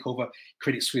actually take over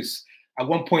Credit Suisse. At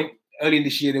one point early in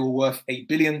this year, they were worth 8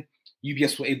 billion.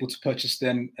 UBS were able to purchase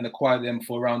them and acquire them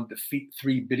for around the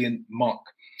 3 billion mark.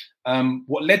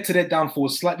 What led to their downfall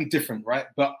was slightly different, right?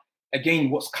 But again,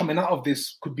 what's coming out of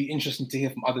this could be interesting to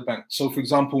hear from other banks. So, for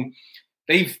example,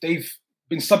 they've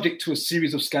been subject to a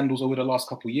series of scandals over the last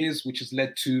couple of years, which has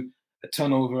led to a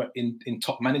turnover in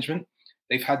top management.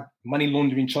 They've had money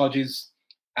laundering charges.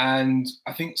 And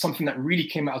I think something that really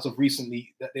came out as of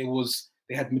recently, that they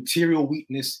had material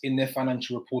weakness in their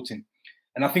financial reporting.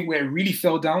 And I think where it really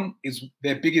fell down is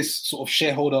their biggest sort of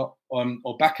shareholder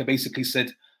or backer basically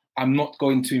said, I'm not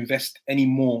going to invest any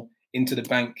more into the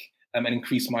bank and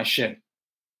increase my share.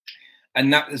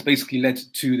 And that has basically led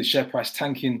to the share price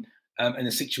tanking and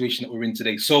the situation that we're in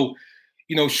today. So,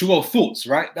 Shuol, thoughts,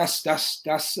 right? That's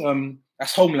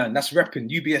Homeland, that's repping.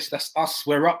 UBS, that's us,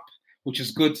 we're up, which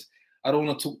is good. I don't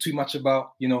want to talk too much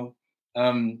about,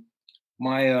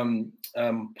 my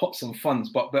pots and funds,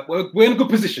 but we're in a good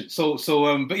position.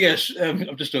 But yeah,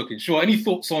 I'm just joking. Sure. Any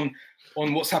thoughts on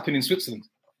what's happening in Switzerland?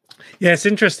 Yeah, it's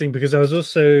interesting because I was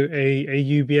also a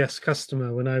UBS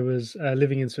customer when I was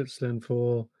living in Switzerland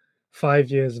for 5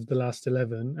 years of the last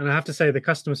 11. And I have to say the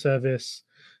customer service,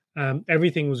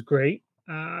 everything was great.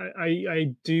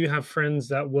 I do have friends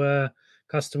that were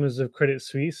customers of Credit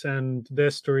Suisse and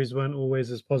their stories weren't always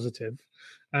as positive.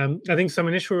 I think some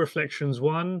initial reflections.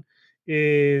 One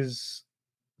is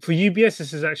for UBS,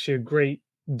 this is actually a great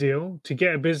deal to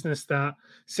get a business that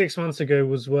 6 months ago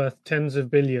was worth tens of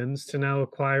billions to now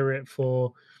acquire it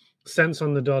for cents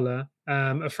on the dollar.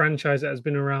 A franchise that has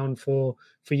been around for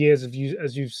years,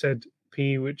 as you've said,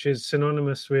 P, which is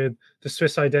synonymous with the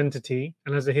Swiss identity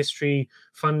and has a history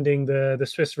funding the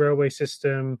Swiss railway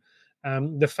system.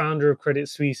 The founder of Credit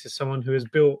Suisse is someone who has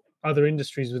built other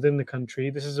industries within the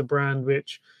country. This is a brand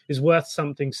which is worth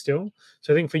something still.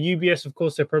 So I think for UBS, of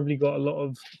course, they've probably got a lot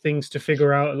of things to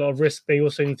figure out, a lot of risk they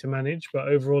also need to manage, but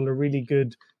overall a really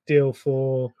good deal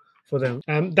for them.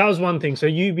 That was one thing. So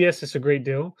UBS is a great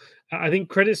deal. I think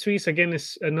Credit Suisse, again,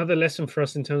 is another lesson for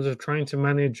us in terms of trying to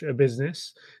manage a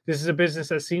business. This is a business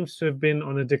that seems to have been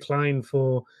on a decline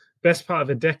for best part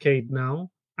of a decade now.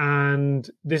 And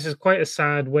this is quite a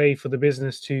sad way for the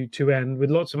business to end, with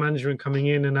lots of management coming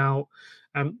in and out,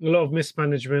 a lot of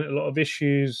mismanagement, a lot of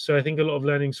issues. So I think a lot of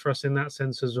learnings for us in that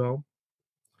sense as well.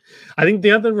 I think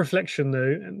the other reflection,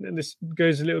 though, and this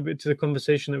goes a little bit to the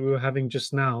conversation that we were having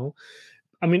just now.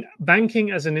 I mean, banking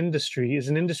as an industry is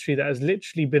an industry that has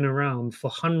literally been around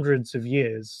for hundreds of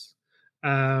years.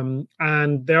 And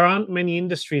there aren't many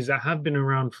industries that have been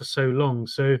around for so long.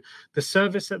 So the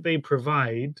service that they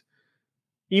provide,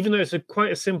 even though it's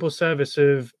quite a simple service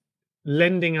of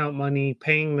lending out money,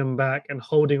 paying them back, and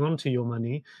holding on to your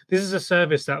money. This is a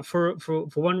service that, for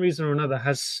one reason or another,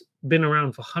 has been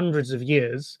around for hundreds of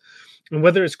years. And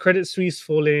whether it's Credit Suisse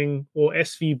falling, or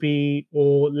SVB,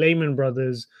 or Lehman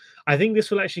Brothers, I think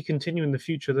this will actually continue in the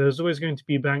future. There's always going to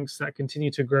be banks that continue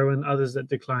to grow and others that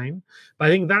decline. But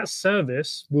I think that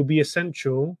service will be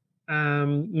essential,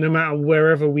 no matter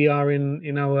wherever we are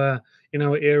in our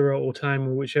era or time,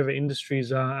 or whichever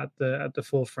industries are at the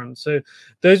forefront. So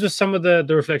those were some of the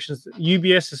reflections.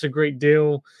 UBS is a great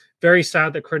deal. Very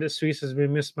sad that Credit Suisse has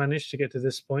been mismanaged to get to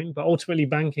this point, but ultimately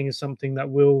banking is something that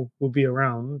will be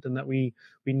around and that we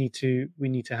need to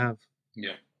have.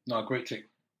 Yeah, no, great trick.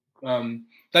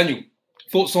 Daniel,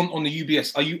 thoughts on the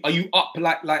UBS? Are you up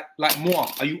like more?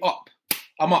 Are you up?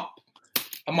 I'm up.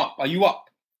 Are you up?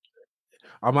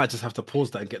 I might just have to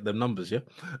pause that and get them numbers, yeah.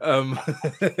 UBS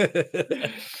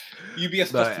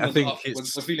No, customers I think up.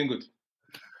 it's We're feeling good.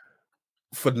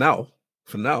 for now.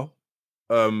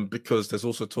 Because there's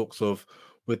also talks of,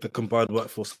 with the combined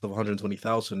workforce of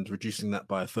 120,000, reducing that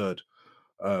by a third.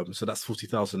 So that's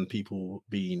 40,000 people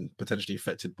being potentially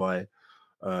affected by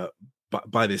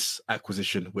this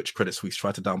acquisition, which Credit Suisse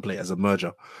tried to downplay as a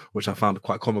merger, which I found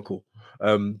quite comical.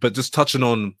 But just touching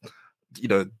on,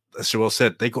 as Joel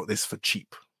said, they got this for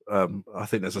cheap. I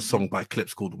think there's a song by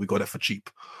Clips called "We Got It for Cheap"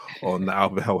 on the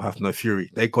album Hell Hath No Fury.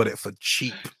 They got it for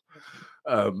cheap.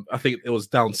 I think it was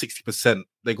down 60%.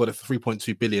 They got it for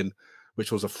 3.2 billion,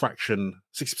 which was a fraction,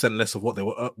 60% less of what they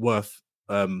were worth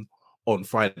on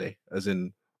Friday, as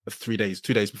in 2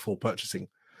 days before purchasing.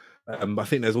 I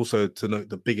think there's also to note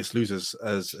the biggest losers,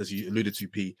 as you alluded to,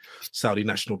 P, Saudi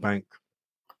National Bank,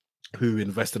 who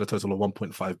invested a total of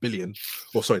 1.5 billion.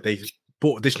 Or sorry, they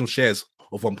bought additional shares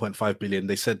of 1.5 billion.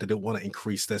 They said they didn't want to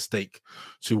increase their stake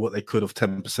to what they could of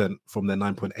 10% from their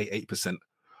 9.88%.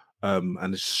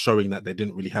 And it's showing that they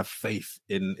didn't really have faith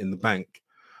in the bank.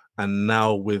 And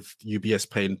now with UBS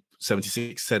paying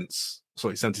 76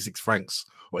 francs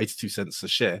or 82 cents a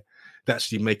share, they're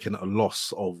actually making a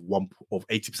loss of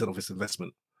 80% of its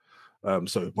investment.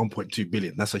 So 1.2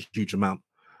 billion. That's a huge amount.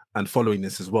 And following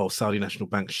this as well, Saudi National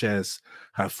Bank shares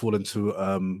have fallen to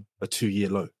a 2-year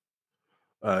low.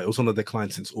 It was on a decline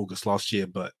since August last year,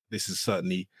 but this has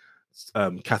certainly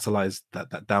catalyzed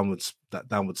that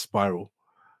downward spiral.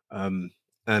 And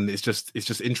it's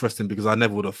just interesting because I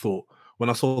never would have thought, when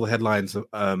I saw the headlines of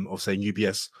saying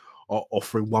UBS are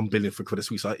offering 1 billion for Credit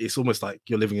Suisse, it's almost like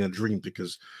you're living in a dream,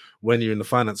 because when you're in the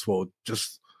finance world,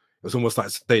 it's almost like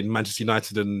saying Manchester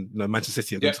United and Manchester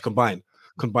City are going to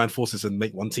combine forces and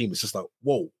make one team. It's just like,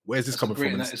 whoa, where's this coming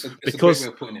from? It's a great way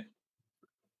of putting it.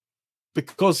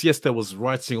 Because yes, there was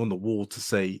writing on the wall to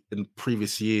say in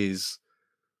previous years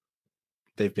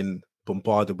they've been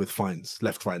bombarded with fines,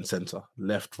 left, right, and center.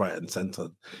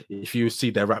 If you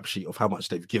see their rap sheet of how much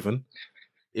they've given,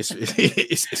 it's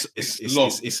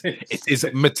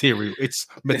material. It's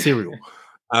material.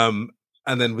 And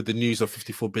then with the news of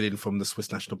 54 billion from the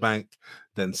Swiss National Bank,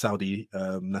 then Saudi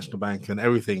National Bank, and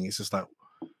everything, it's just like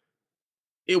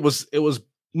it was. I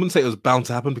wouldn't say it was bound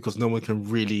to happen, because no one can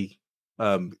really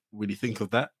think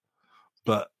of that.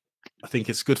 But I think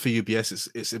it's good for UBS.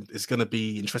 It's going to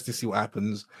be interesting to see what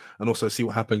happens, and also see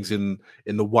what happens in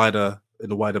the wider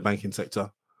banking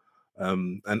sector.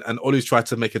 And Olu's tried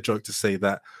to make a joke to say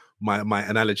that my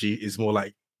analogy is more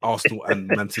like Arsenal and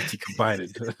Man City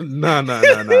combined. No.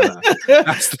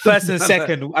 First and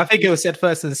second. I think it was said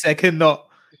first and second, not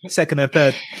second and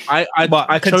third. I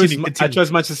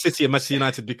chose Manchester City and Manchester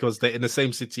United because they're in the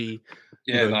same city.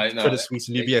 Credit Suisse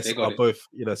and UBS are both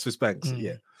Swiss banks.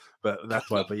 Yeah. But that's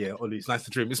why. But yeah, Olu, it's nice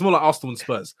to dream. It's more like Arsenal and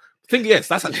Spurs. I think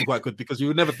that's actually quite good, because you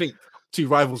would never think two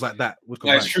rivals like that would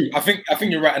combine. That's true. I think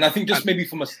you're right, and I think just maybe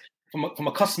from a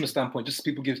customer standpoint, just so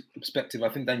people give perspective, I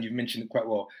think Dan, you've mentioned it quite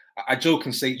well. I joke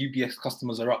and say UBS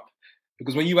customers are up,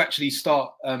 because when you actually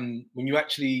start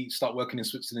working in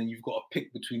Switzerland, you've got to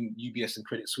pick between UBS and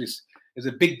Credit Suisse. There's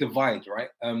a big divide, right?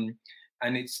 And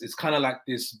it's kind of like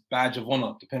this badge of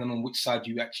honor, depending on which side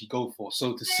you actually go for.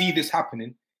 So to see this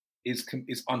happening is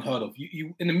unheard of.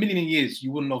 You in a million years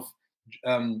you wouldn't have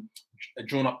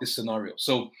drawn up this scenario.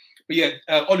 So, but yeah,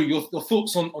 Olu, your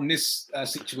thoughts on this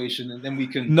situation, and then we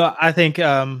can. No, I think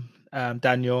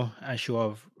Daniel and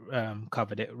Shuav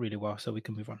covered it really well, so we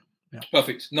can move on. Yeah.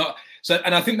 Perfect. No, so,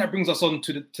 and I think that brings us on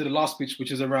to the last pitch,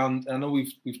 which is around. And I know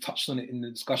we've touched on it in the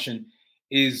discussion.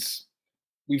 Is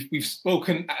we've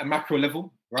spoken at a macro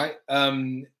level, right?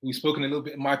 We've spoken a little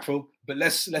bit micro, but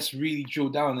let's really drill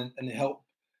down and help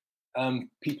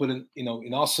people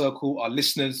in our circle, our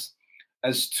listeners,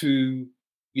 as to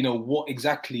what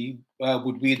exactly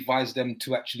would we advise them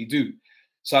to actually do.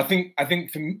 So I think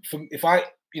from if I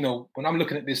when I'm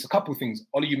looking at this, a couple of things.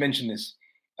 Ollie, you mentioned this.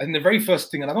 I think the very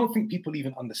first thing, and I don't think people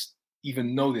even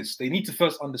know this, they need to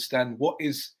first understand what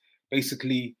is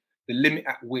basically the limit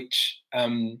at which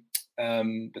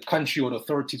the country or the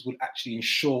authorities would actually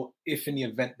insure if in the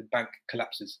event the bank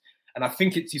collapses. And I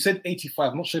think you said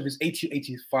 85, I'm not sure if it's 80 or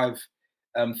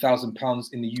 85,000 pounds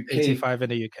in the UK. 85 in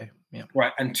the UK, yeah.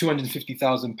 Right, and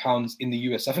 250,000 pounds in the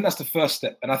US. I think that's the first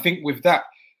step. And I think with that,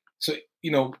 so,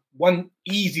 one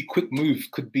easy, quick move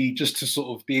could be just to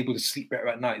sort of be able to sleep better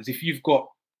at night is if you've got,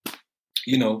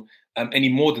 any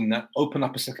more than that, open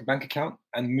up a second bank account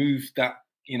and move that,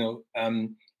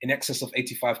 in excess of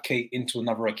 85K into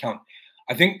another account.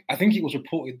 I think it was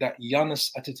reported that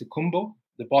Giannis Antetokounmpo,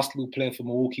 the basketball player for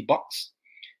Milwaukee Bucks,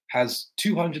 has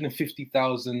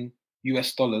 $250,000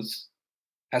 US,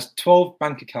 has 12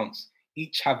 bank accounts,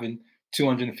 each having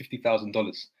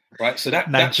 $250,000. Right, so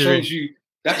that shows you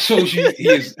he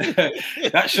is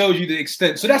that shows you the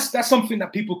extent. So that's something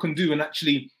that people can do, and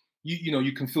actually,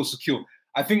 you can feel secure.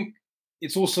 I think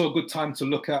it's also a good time to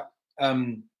look at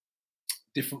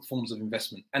different forms of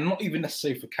investment, and not even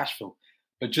necessarily for cash flow,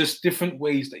 but just different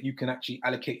ways that you can actually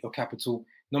allocate your capital,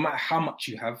 no matter how much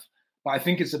you have. But I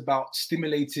think it's about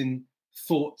stimulating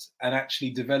thought and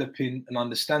actually developing an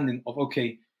understanding of,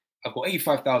 okay, I've got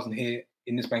 85,000 here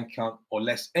in this bank account or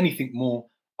less. Anything more,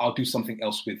 I'll do something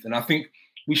else with. And I think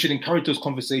we should encourage those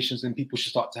conversations, and people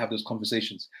should start to have those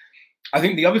conversations. I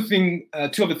think the other thing,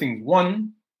 two other things.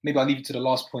 One, maybe I'll leave it to the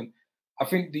last point. I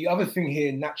think the other thing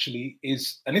here naturally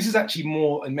is, and this is actually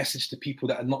more a message to people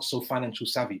that are not so financial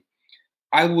savvy.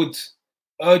 I would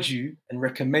urge you and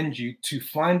recommend you to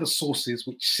find the sources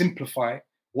which simplify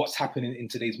what's happening in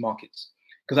today's markets.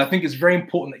 Because I think it's very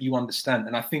important that you understand.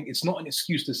 And I think it's not an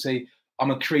excuse to say,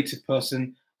 I'm a creative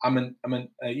person, I'm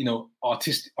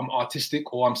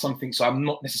artistic, or I'm something, so I'm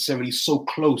not necessarily so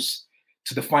close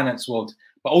to the finance world.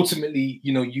 But ultimately,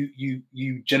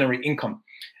 you generate income.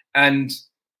 And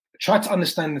try to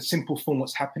understand the simple form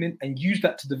what's happening and use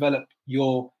that to develop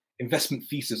your investment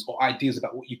thesis or ideas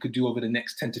about what you could do over the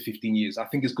next 10 to 15 years. I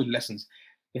think it's good lessons.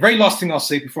 The very last thing I'll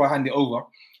say before I hand it over,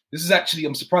 this is actually,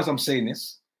 I'm surprised I'm saying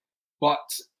this, but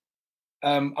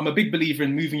I'm a big believer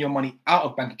in moving your money out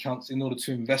of bank accounts in order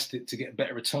to invest it to get a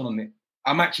better return on it.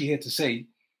 I'm actually here to say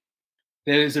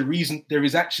there is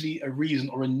actually a reason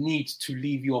or a need to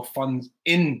leave your funds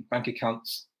in bank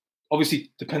accounts. Obviously, it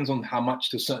depends on how much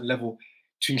to a certain level,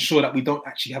 to ensure that we don't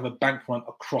actually have a bank run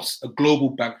across a global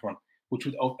bank run, which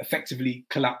would effectively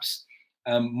collapse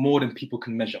more than people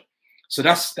can measure. So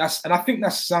that's, and I think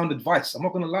that's sound advice. I'm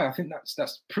not going to lie. I think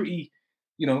that's pretty,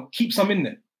 keep some in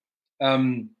there.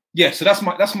 So that's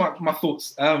my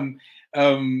thoughts. Yeah,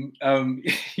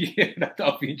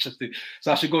 that'll be interesting.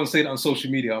 So I should go and say that on social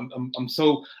media.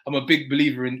 I'm a big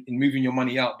believer in moving your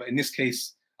money out, but in this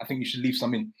case, I think you should leave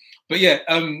some in. But yeah,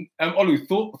 Olu,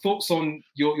 thoughts on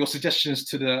your suggestions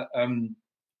to the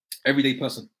everyday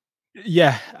person?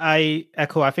 Yeah, I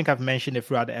echo. I think I've mentioned it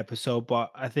throughout the episode, but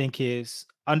I think is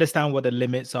understand what the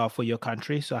limits are for your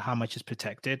country, so how much is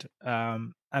protected,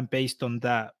 and based on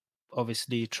that,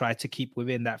 obviously try to keep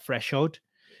within that threshold.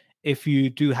 If you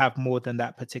do have more than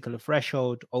that particular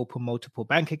threshold, open multiple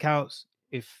bank accounts.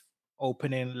 If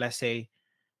opening, let's say,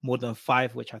 more than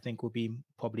 5, which I think will be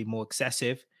probably more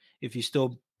excessive, if you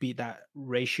still beat that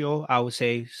ratio, I would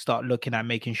say start looking at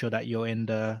making sure that you're in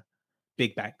the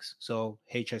big banks. So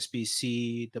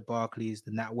HSBC, the Barclays, the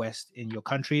NatWest in your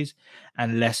countries,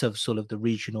 and less of sort of the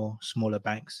regional smaller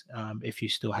banks if you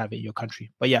still have it in your country.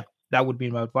 But yeah, that would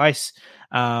be my advice.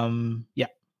 Pass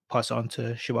it on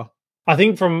to Shiva. I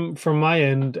think from my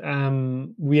end,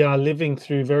 we are living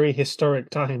through very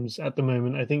historic times at the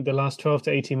moment. I think the last 12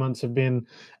 to 18 months have been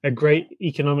a great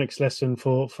economics lesson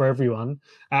for everyone.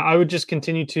 I would just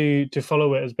continue to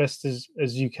follow it as best as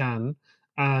you can.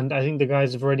 And I think the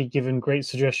guys have already given great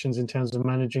suggestions in terms of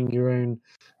managing your own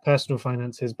personal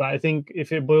finances. But I think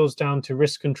if it boils down to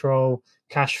risk control,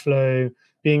 cash flow,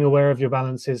 being aware of your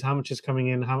balances, how much is coming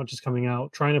in, how much is coming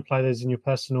out, try and apply those in your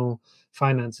personal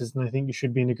finances, and I think you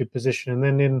should be in a good position. And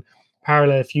then in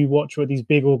parallel, if you watch what these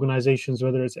big organizations,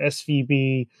 whether it's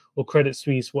SVB or Credit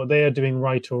Suisse, what they are doing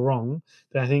right or wrong,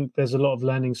 then I think there's a lot of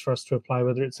learnings for us to apply,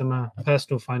 whether it's in our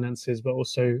personal finances, but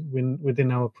also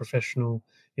within our professional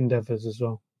endeavors as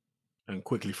well. And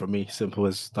quickly from me, simple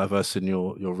as diversing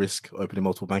your risk, opening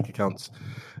multiple bank accounts.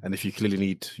 And if you clearly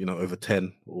need, over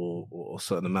 10 or a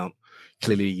certain amount,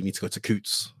 clearly you need to go to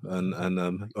Coots and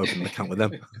open an account with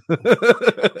them.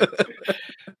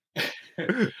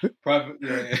 Private,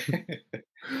 yeah.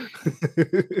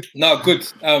 No, good.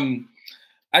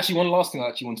 Actually, one last thing I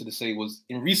actually wanted to say was,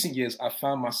 in recent years, I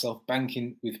found myself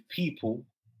banking with people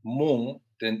more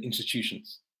than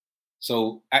institutions.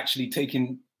 So actually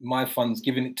taking my funds,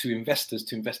 giving it to investors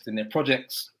to invest in their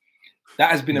projects,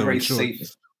 that has been a very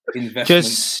safe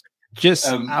investment.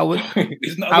 I would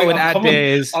add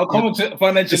I'll come on to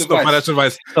financial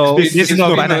advice. So this is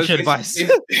not financial advice.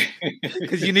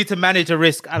 Because you need to manage the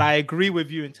risk. And I agree with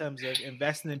you in terms of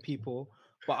investing in people,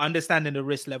 but understanding the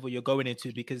risk level you're going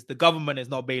into, because the government is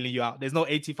not bailing you out. There's no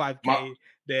 85K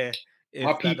there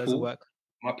if that doesn't work.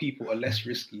 My people are less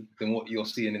risky than what you're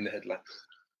seeing in the headlines.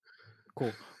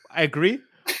 Cool. I agree.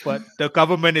 But the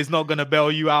government is not going to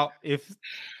bail you out if...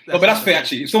 but that's fair,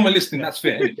 actually. If someone listening, that's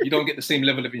fair. You don't get the same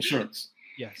level of insurance.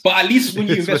 Yes. But at least when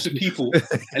you invest with people,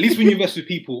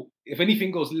 if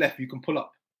anything goes left, you can pull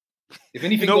up. If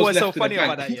anything goes what's left so funny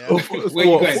bank, about that, yeah? Where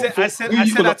you going? I said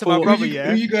that to my brother, yeah?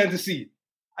 Who are you going to see?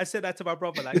 I said that to my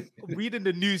brother, like, reading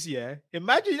the news, yeah?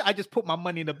 Imagine I just put my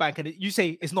money in the bank and you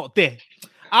say it's not there.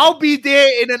 I'll be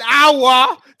there in an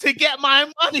hour to get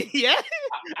my money, yeah?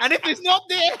 And if it's not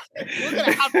there, we're going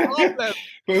to have a problem.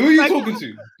 But who are you talking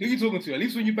to? Who are you talking to? At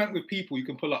least when you bank with people, you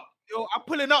can pull up. Yo, I'm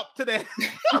pulling up today.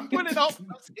 I'm pulling up.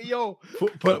 Yo.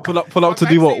 Pull up to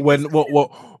do what?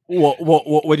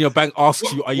 When your bank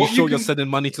asks you, are you sure you're sending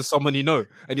money to someone you know?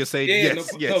 And you're saying,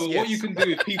 yes. But what you can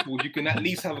do with people, you can at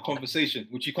least have a conversation,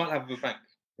 which you can't have with a bank,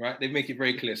 right? They make it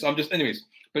very clear. So I'm just, anyways,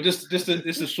 but just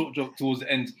a short joke towards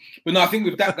the end. But no, I think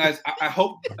with that, guys, I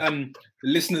hope the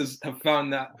listeners have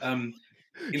found that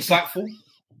insightful.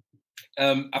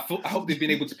 I hope they've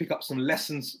been able to pick up some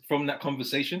lessons from that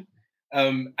conversation.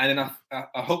 And then I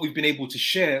hope we've been able to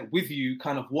share with you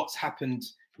kind of what's happened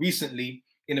recently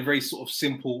in a very sort of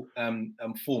simple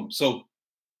form. So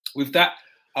with that,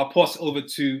 I'll pass over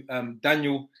to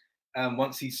Daniel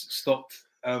once he's stopped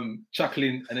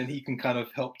chuckling, and then he can kind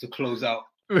of help to close out.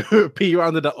 P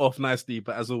rounded that off nicely,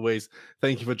 but as always,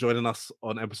 thank you for joining us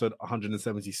on episode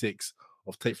 176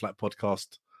 of Take Flight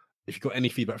Podcast. If you've got any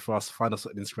feedback for us, find us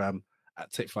on Instagram at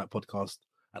Take Flight Podcast,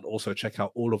 and also check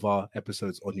out all of our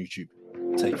episodes on YouTube,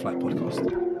 Take Flight Podcast.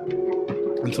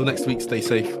 Until next week, stay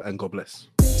safe and God bless.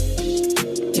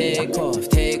 Take off,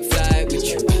 take flight with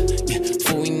you.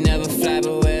 For we never fly,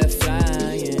 but we're